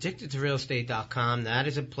in at addictedtorealestate.com. That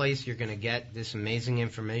is a place you're going to get this amazing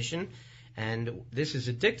information. And this is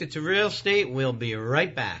Addicted to Real Estate. We'll be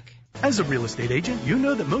right back. As a real estate agent, you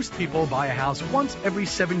know that most people buy a house once every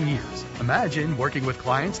 7 years. Imagine working with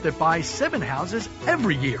clients that buy 7 houses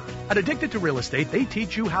every year. At Addicted to Real Estate, they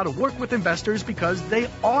teach you how to work with investors because they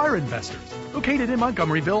are investors. Located in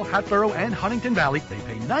Montgomeryville, Hatboro, and Huntington Valley, they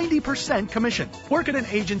pay 90% commission. Work at an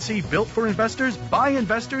agency built for investors, by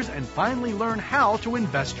investors, and finally learn how to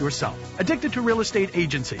invest yourself. Addicted to Real Estate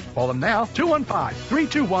Agency. Call them now,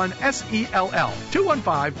 215-321-SELL.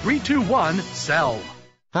 215-321-SELL.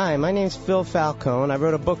 Hi, my name's Phil Falcone. I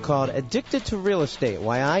wrote a book called Addicted to Real Estate,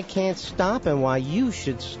 Why I Can't Stop and Why You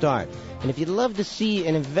Should Start. And if you'd love to see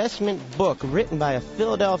an investment book written by a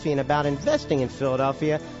Philadelphian about investing in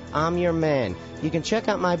Philadelphia, I'm your man. You can check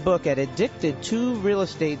out my book at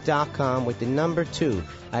addictedtorealestate.com with the number 2.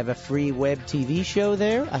 I have a free web TV show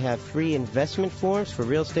there. I have free investment forms for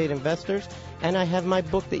real estate investors. And I have my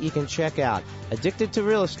book that you can check out, Addicted to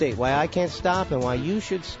Real Estate, Why I Can't Stop and Why You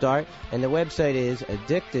Should Start. And the website is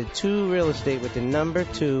addictedtorealestate with the number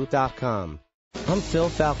 2.com. I'm Phil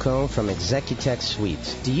Falcone from Executech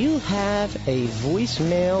Suites. Do you have a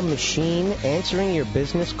voicemail machine answering your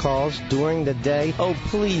business calls during the day? Oh,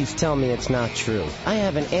 please tell me it's not true. I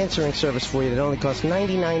have an answering service for you that only costs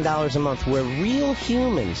 $99 a month. We're real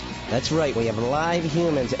humans. That's right, we have live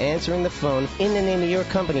humans answering the phone in the name of your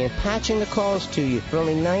company and patching the calls to you for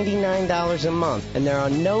only $99 a month. And there are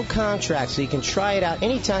no contracts, so you can try it out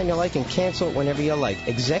anytime you like and cancel it whenever you like.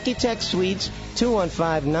 Executech Suites,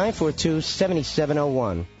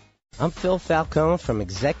 215-942-7701. I'm Phil Falcone from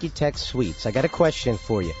Executech Suites. I got a question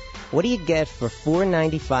for you. What do you get for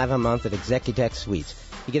 $4.95 a month at Executech Suites?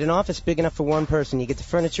 You get an office big enough for one person. You get the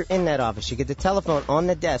furniture in that office. You get the telephone on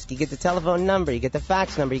the desk. You get the telephone number. You get the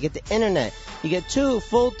fax number. You get the internet. You get 2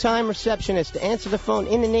 full-time receptionists to answer the phone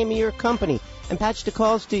in the name of your company and patch the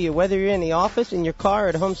calls to you, whether you're in the office, in your car, or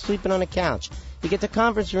at home sleeping on a couch. You get the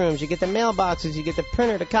conference rooms, you get the mailboxes, you get the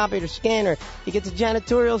printer, the copier, the scanner, you get the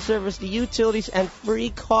janitorial service, the utilities, and free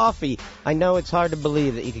coffee. I know it's hard to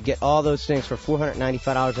believe that you could get all those things for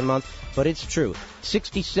 $495 a month, but it's true.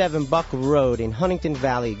 67 Buck Road in Huntington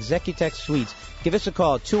Valley, Executech Suites. Give us a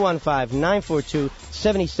call,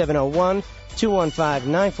 215-942-7701,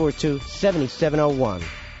 215-942-7701.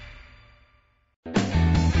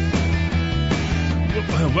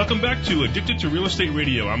 Welcome back to Addicted to Real Estate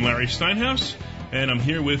Radio. I'm Larry Steinhaus, and I'm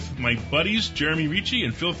here with my buddies Jeremy Ricci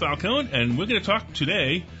and Phil Falcone, and we're going to talk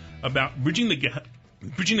today about bridging the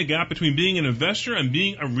gap between being an investor and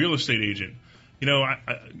being a real estate agent. You know,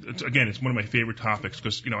 again, it's one of my favorite topics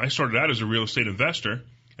because, I started out as a real estate investor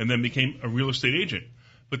and then became a real estate agent.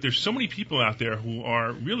 But there's so many people out there who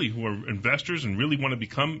are investors and really want to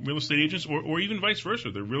become real estate agents, or even vice versa.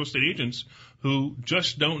 They're real estate agents who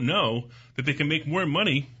just don't know that they can make more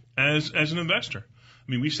money as an investor.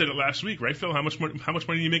 I mean, we said it last week, right, Phil? How much money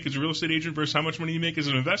do you make as a real estate agent versus how much money you make as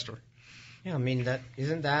an investor? Yeah, I mean,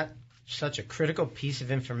 isn't that such a critical piece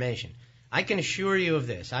of information? I can assure you of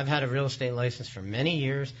this. I've had a real estate license for many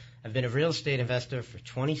years. I've been a real estate investor for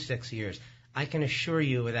 26 years. I can assure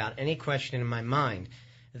you without any question in my mind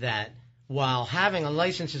that while having a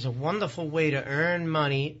license is a wonderful way to earn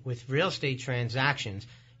money with real estate transactions,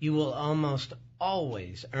 you will almost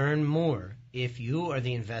always earn more if you are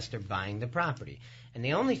the investor buying the property. And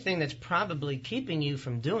the only thing that's probably keeping you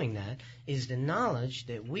from doing that is the knowledge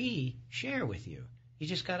that we share with you. You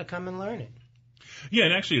just got to come and learn it. Yeah,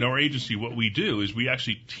 and actually at our agency what we do is we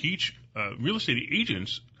actually teach real estate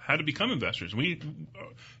agents how to become investors.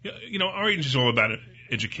 Our agency is all about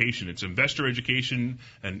education. It's investor education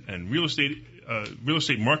and real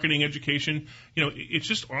estate marketing education. It's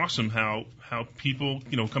just awesome how people,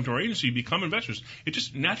 come to our agency, become investors. It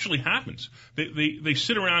just naturally happens. They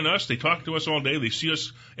sit around us, they talk to us all day, they see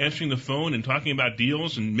us answering the phone and talking about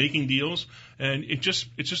deals and making deals, and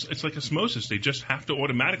it's like osmosis. They just have to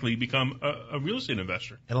automatically become a real estate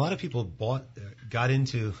investor. And a lot of people bought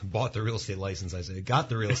the real estate license. Got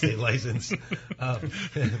the real estate license.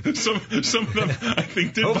 Some of them, I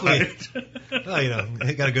think, did buy it. Well,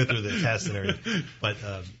 they got to go through the test and everything. But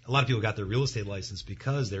a lot of people got their real estate license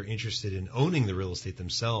because they're interested in owning the real estate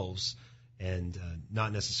themselves and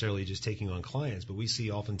not necessarily just taking on clients. But we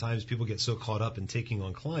see oftentimes people get so caught up in taking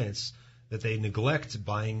on clients that they neglect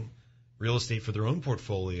buying real estate for their own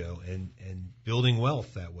portfolio and building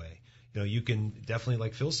wealth that way. You can definitely,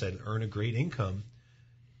 like Phil said, earn a great income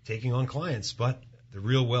taking on clients, but the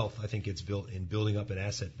real wealth, I think, gets built in building up an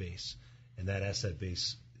asset base, and that asset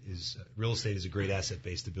base is real estate is a great asset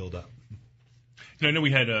base to build up. I know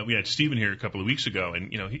we had Stephen here a couple of weeks ago, and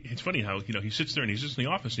it's funny how he sits there and he's just in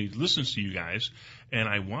the office and he listens to you guys, and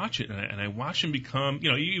I watch it and I watch him become,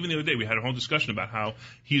 even the other day we had a whole discussion about how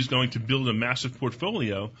he's going to build a massive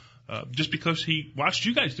portfolio. Just because he watched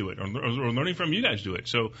you guys do it or learning from you guys do it.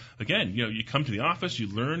 So again, you come to the office, you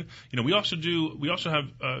learn. We also have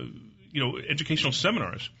educational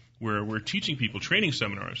seminars where we're teaching people, training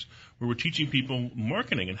seminars where we're teaching people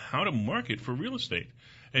marketing and how to market for real estate.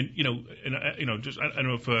 And I don't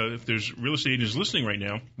know if there's real estate agents listening right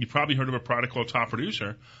now. You probably heard of a product called Top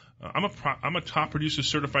Producer. I'm a Top Producer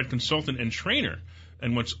certified consultant and trainer.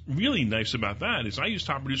 And what's really nice about that is I use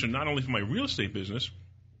Top Producer not only for my real estate business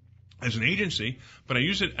as an agency, but I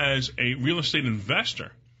use it as a real estate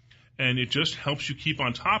investor, and it just helps you keep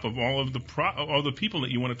on top of all of the people that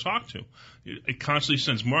you want to talk to. It constantly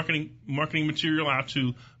sends marketing material out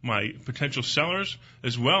to my potential sellers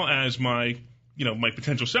as well as my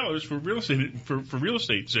potential sellers for real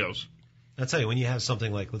estate sales. I'll tell you, when you have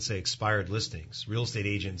something like, let's say, expired listings, real estate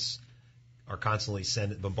agents are constantly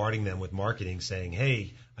bombarding them with marketing, saying,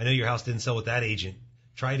 "Hey, I know your house didn't sell with that agent.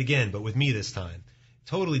 Try it again, but with me this time."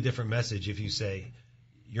 Totally different message if you say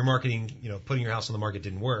your marketing, putting your house on the market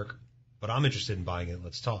didn't work, but I'm interested in buying it.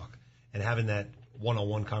 Let's talk. And having that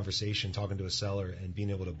one-on-one conversation, talking to a seller and being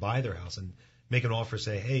able to buy their house and make an offer,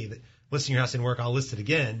 say, "Hey, listing your house didn't work. I'll list it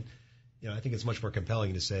again." I think it's much more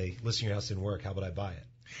compelling to say, "Listing your house didn't work. How about I buy it?"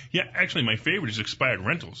 Yeah, actually, my favorite is expired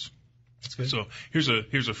rentals. That's good. So here's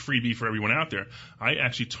a freebie for everyone out there. I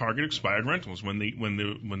actually target expired rentals. When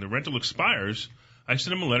the rental expires, I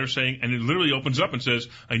send them a letter saying, and it literally opens up and says,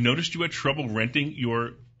 "I noticed you had trouble renting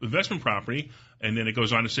your investment property," and then it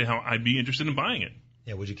goes on to say how I'd be interested in buying it.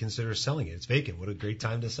 Yeah, would you consider selling it? It's vacant. What a great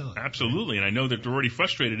time to sell it. Absolutely, and I know that they're already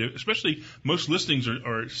frustrated, especially most listings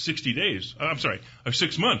are 60 days. Are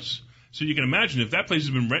 6 months. So you can imagine if that place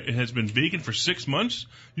has been vacant for 6 months,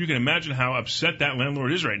 you can imagine how upset that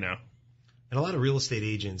landlord is right now. And a lot of real estate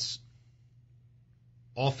agents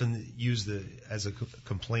often use as a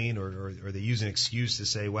complaint or they use an excuse to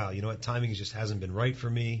say, "Wow, timing just hasn't been right for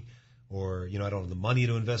me," or, I don't have the money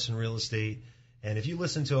to invest in real estate. And if you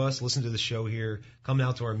listen to us, listen to the show here, come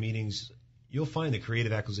out to our meetings, you'll find the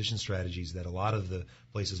creative acquisition strategies that a lot of the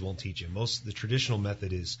places won't teach you. The traditional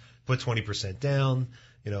method is put 20% down,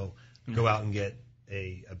 go out and get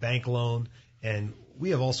a bank loan. And we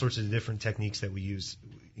have all sorts of different techniques that we use,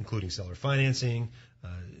 including seller financing,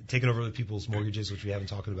 taking over other people's mortgages, which we haven't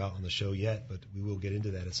talked about on the show yet, but we will get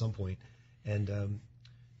into that at some point, and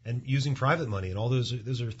using private money. And all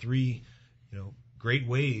those are three, great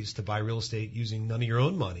ways to buy real estate using none of your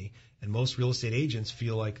own money. And most real estate agents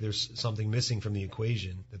feel like there's something missing from the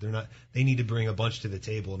equation, that they need to bring a bunch to the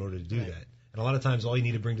table in order to do that. And a lot of times all you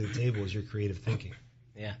need to bring to the table is your creative thinking.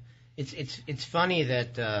 Yeah. It's funny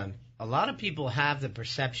that a lot of people have the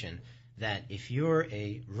perception that if you're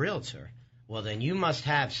a realtor, well, then you must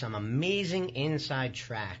have some amazing inside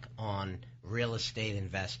track on real estate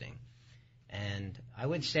investing. And I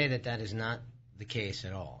would say that is not the case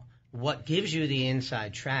at all. What gives you the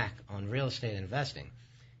inside track on real estate investing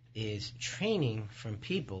is training from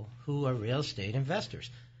people who are real estate investors,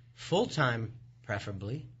 full-time,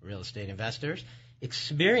 preferably, real estate investors,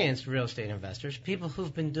 experienced real estate investors, people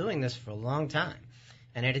who've been doing this for a long time.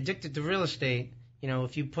 And at Addicted to Real Estate,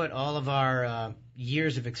 if you put all of our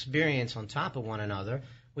years of experience on top of one another,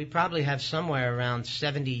 we probably have somewhere around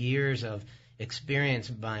 70 years of experience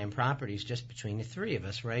buying properties just between the three of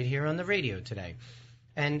us right here on the radio today.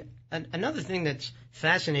 And another thing that's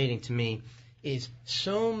fascinating to me is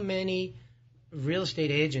so many real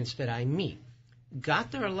estate agents that I meet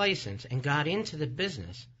got their license and got into the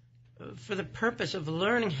business for the purpose of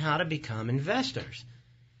learning how to become investors.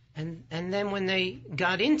 And then when they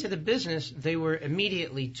got into the business, they were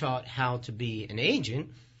immediately taught how to be an agent,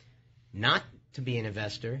 not to be an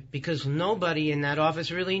investor, because nobody in that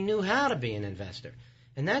office really knew how to be an investor.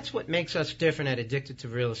 And that's what makes us different at Addicted to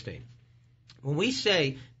Real Estate. When we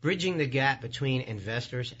say bridging the gap between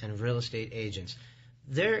investors and real estate agents,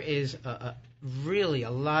 there is really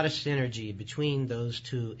a lot of synergy between those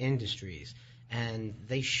two industries, and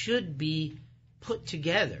they should be put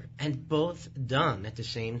together and both done at the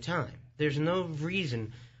same time. There's no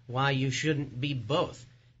reason why you shouldn't be both.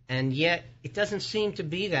 And yet, it doesn't seem to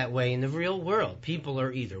be that way in the real world. People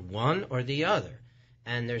are either one or the other.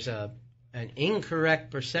 And there's an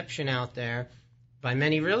incorrect perception out there by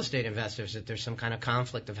many real estate investors that there's some kind of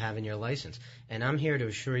conflict of having your license. And I'm here to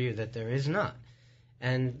assure you that there is not.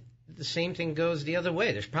 And the same thing goes the other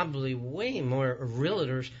way. There's probably way more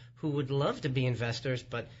realtors who would love to be investors,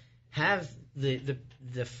 but have the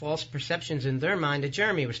false perceptions in their mind that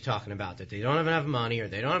Jeremy was talking about, that they don't have enough money, or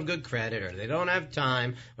they don't have good credit, or they don't have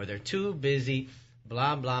time, or they're too busy,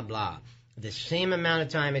 blah, blah, blah. The same amount of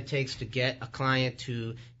time it takes to get a client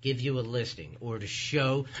to give you a listing or to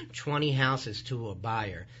show 20 houses to a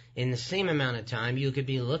buyer, in the same amount of time you could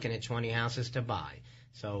be looking at 20 houses to buy.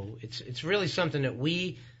 So it's really something that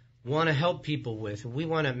we want to help people with. We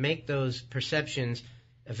want to make those perceptions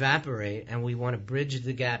evaporate, and we want to bridge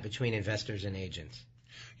the gap between investors and agents.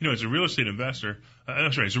 You know, as a real estate investor,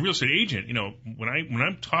 as a real estate agent, you know, when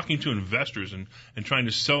I'm talking to investors and trying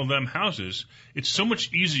to sell them houses, it's so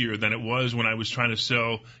much easier than it was when I was trying to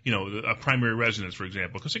sell, you know, a primary residence, for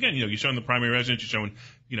example. Because again, you know, you're showing the primary residence, you're showing,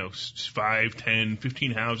 you know, 5, 10,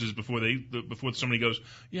 15 houses before somebody goes,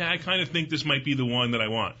 yeah, I kind of think this might be the one that I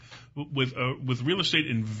want. With real estate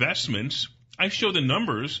investments, I show the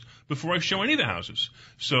numbers before I show any of the houses.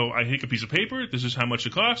 So I take a piece of paper. This is how much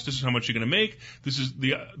it costs. This is how much you're going to make. This is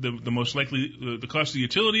the most likely the cost of the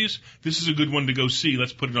utilities. This is a good one to go see.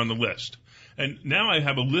 Let's put it on the list. And now I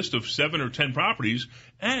have a list of 7 or 10 properties.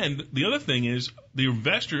 And the other thing is the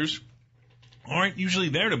investors aren't usually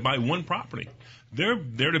there to buy one property. They're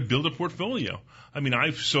there to build a portfolio. I mean,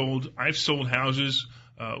 I've sold houses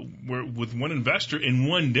where with one investor in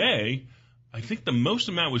one day. I think the most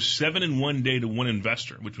amount was 7 in one day to one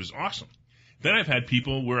investor, which was awesome. Then I've had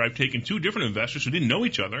people where I've taken 2 different investors who didn't know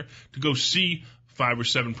each other to go see 5 or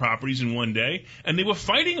 7 properties in one day, and they were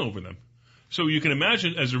fighting over them. So you can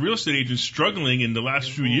imagine, as a real estate agent struggling in the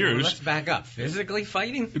last few years. Let's back up. Physically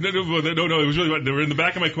fighting? No. It was really. They were in the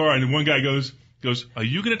back of my car, and one guy goes, "Are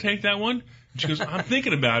you going to take that one?" And she goes, "I'm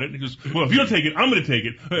thinking about it." And he goes, "Well, if you don't take it, I'm going to take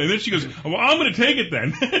it." And then she goes, "Well, I'm going to take it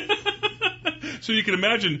then." So you can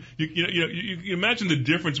imagine, you imagine the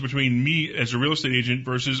difference between me as a real estate agent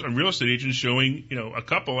versus a real estate agent showing, you know, a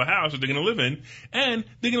couple a house that they're going to live in, and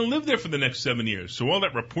they're going to live there for the next 7 years. So all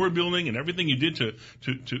that rapport building and everything you did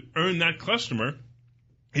to earn that customer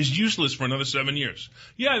is useless for another 7 years.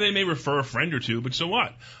 Yeah, they may refer a friend or two, but so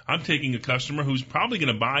what? I'm taking a customer who's probably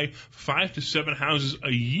going to buy 5 to 7 houses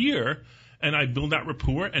a year, and I build that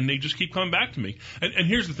rapport, and they just keep coming back to me. And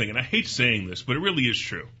here's the thing, and I hate saying this, but it really is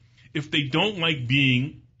true. If they don't like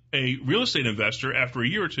being a real estate investor after a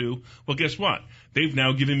year or two, well, guess what? They've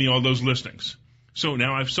now given me all those listings. So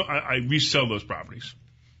now I resell those properties.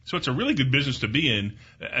 So it's a really good business to be in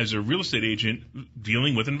as a real estate agent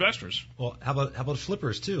dealing with investors. Well, how about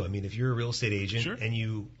flippers too? I mean, if you're a real estate agent, sure, and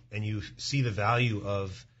you see the value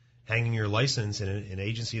of hanging your license in an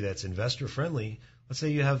agency that's investor friendly, let's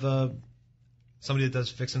say you have somebody that does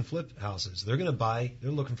fix and flip houses. They're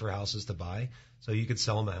looking for houses to buy. So you could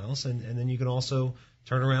sell them a house, and then you can also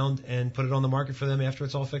turn around and put it on the market for them after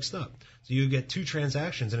it's all fixed up. So you get 2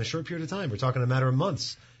 transactions in a short period of time. We're talking a matter of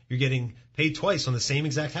months. You're getting paid twice on the same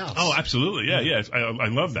exact house. Oh, absolutely. Yeah. I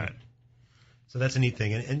love that. So that's a neat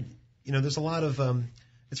thing. And you know, there's a lot of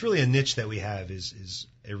it's really a niche that we have is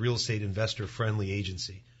a real estate investor-friendly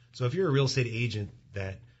agency. So if you're a real estate agent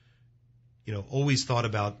that, you know, always thought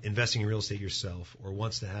about investing in real estate yourself, or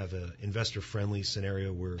wants to have an investor-friendly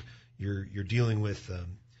scenario where you're dealing with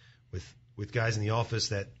guys in the office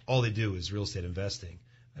that all they do is real estate investing,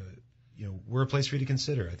 you know, we're a place for you to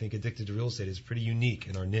consider. I think Addicted to Real Estate is pretty unique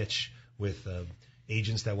in our niche with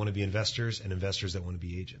agents that want to be investors and investors that want to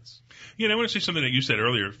be agents. Yeah, and I want to say something that you said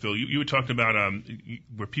earlier, Phil. You had talked about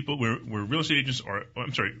where real estate agents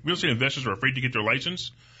real estate investors are afraid to get their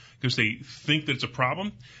license because they think that it's a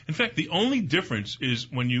problem. In fact, the only difference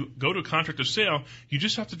is when you go to a contract of sale, you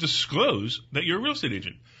just have to disclose that you're a real estate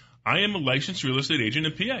agent. I am a licensed real estate agent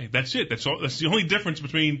in PA. That's it. That's all. That's the only difference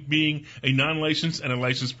between being a non-licensed and a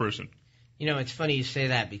licensed person. You know, it's funny you say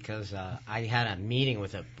that because I had a meeting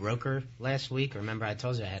with a broker last week. Remember I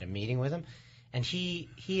told you I had a meeting with him? And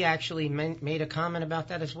he actually made a comment about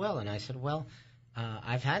that as well. And I said, well,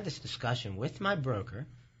 I've had this discussion with my broker,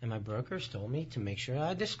 and my broker's told me to make sure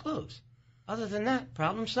I disclose. Other than that,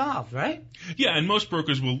 problem solved, right? Yeah, and most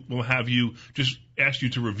brokers will have you just ask you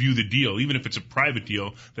to review the deal, even if it's a private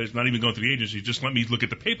deal that's not even going through the agency. Just let me look at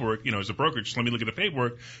the paperwork. You know, as a broker, just let me look at the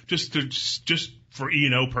paperwork, just for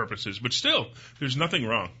E&O purposes. But still, there's nothing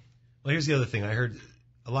wrong. Well, here's the other thing. I heard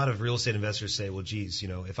a lot of real estate investors say, well, geez, you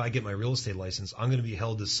know, if I get my real estate license, I'm going to be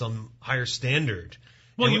held to some higher standard.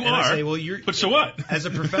 Well, and, you and are. I say, well, but so what? As a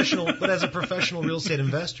professional real estate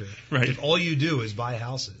investor, right. If all you do is buy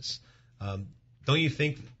houses, don't you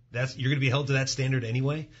think you're going to be held to that standard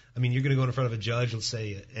anyway? I mean, you're going to go in front of a judge, let's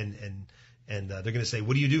say, and they're going to say,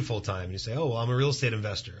 what do you do full time? And you say, oh, well, I'm a real estate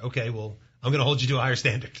investor. Okay, well, I'm going to hold you to a higher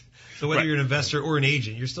standard. So whether you're an investor or an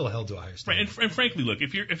agent, you're still held to a higher standard. Right, and frankly, look,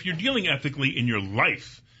 if you're dealing ethically in your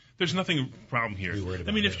life, there's nothing problem here.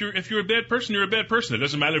 I mean, if you're a bad person, you're a bad person. It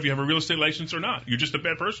doesn't matter if you have a real estate license or not. You're just a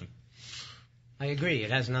bad person. I agree. It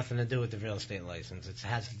has nothing to do with the real estate license. It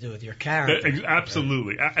has to do with your character.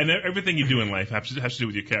 Absolutely. Right? And everything you do in life has to do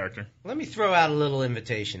with your character. Let me throw out a little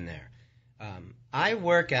invitation there. I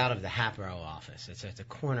work out of the Hapro office. It's at the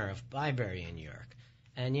corner of Byberry in York.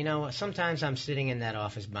 And, you know, sometimes I'm sitting in that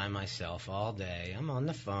office by myself all day. I'm on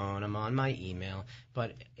the phone. I'm on my email.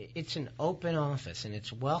 But it's an open office, and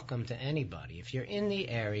it's welcome to anybody. If you're in the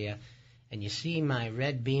area and you see my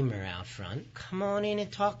red Beamer out front, come on in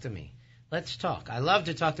and talk to me. Let's talk. I love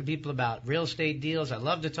to talk to people about real estate deals. I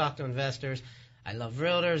love to talk to investors. I love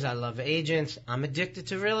realtors. I love agents. I'm addicted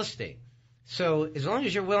to real estate. So as long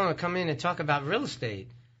as you're willing to come in and talk about real estate,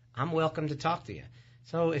 I'm welcome to talk to you.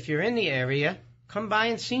 So if you're in the area, come by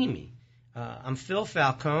and see me. I'm Phil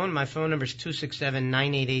Falcone. My phone number is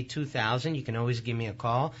 267-988-2000. You can always give me a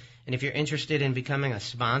call. And if you're interested in becoming a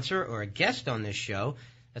sponsor or a guest on this show,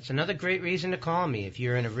 that's another great reason to call me. If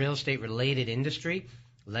you're in a real estate-related industry,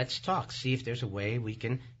 let's talk. See if there's a way we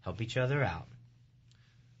can help each other out.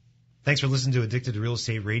 Thanks for listening to Addicted to Real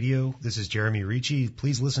Estate Radio. This is Jeremy Ricci.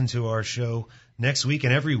 Please listen to our show next week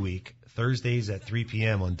and every week, Thursdays at 3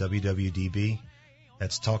 p.m. on WWDB.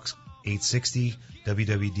 That's Talk 860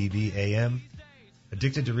 WWDB AM.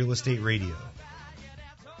 Addicted to Real Estate Radio.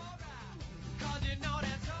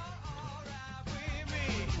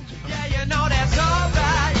 Yeah, you know that's all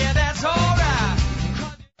right. Yeah, that's all right.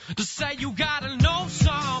 To say you gotta know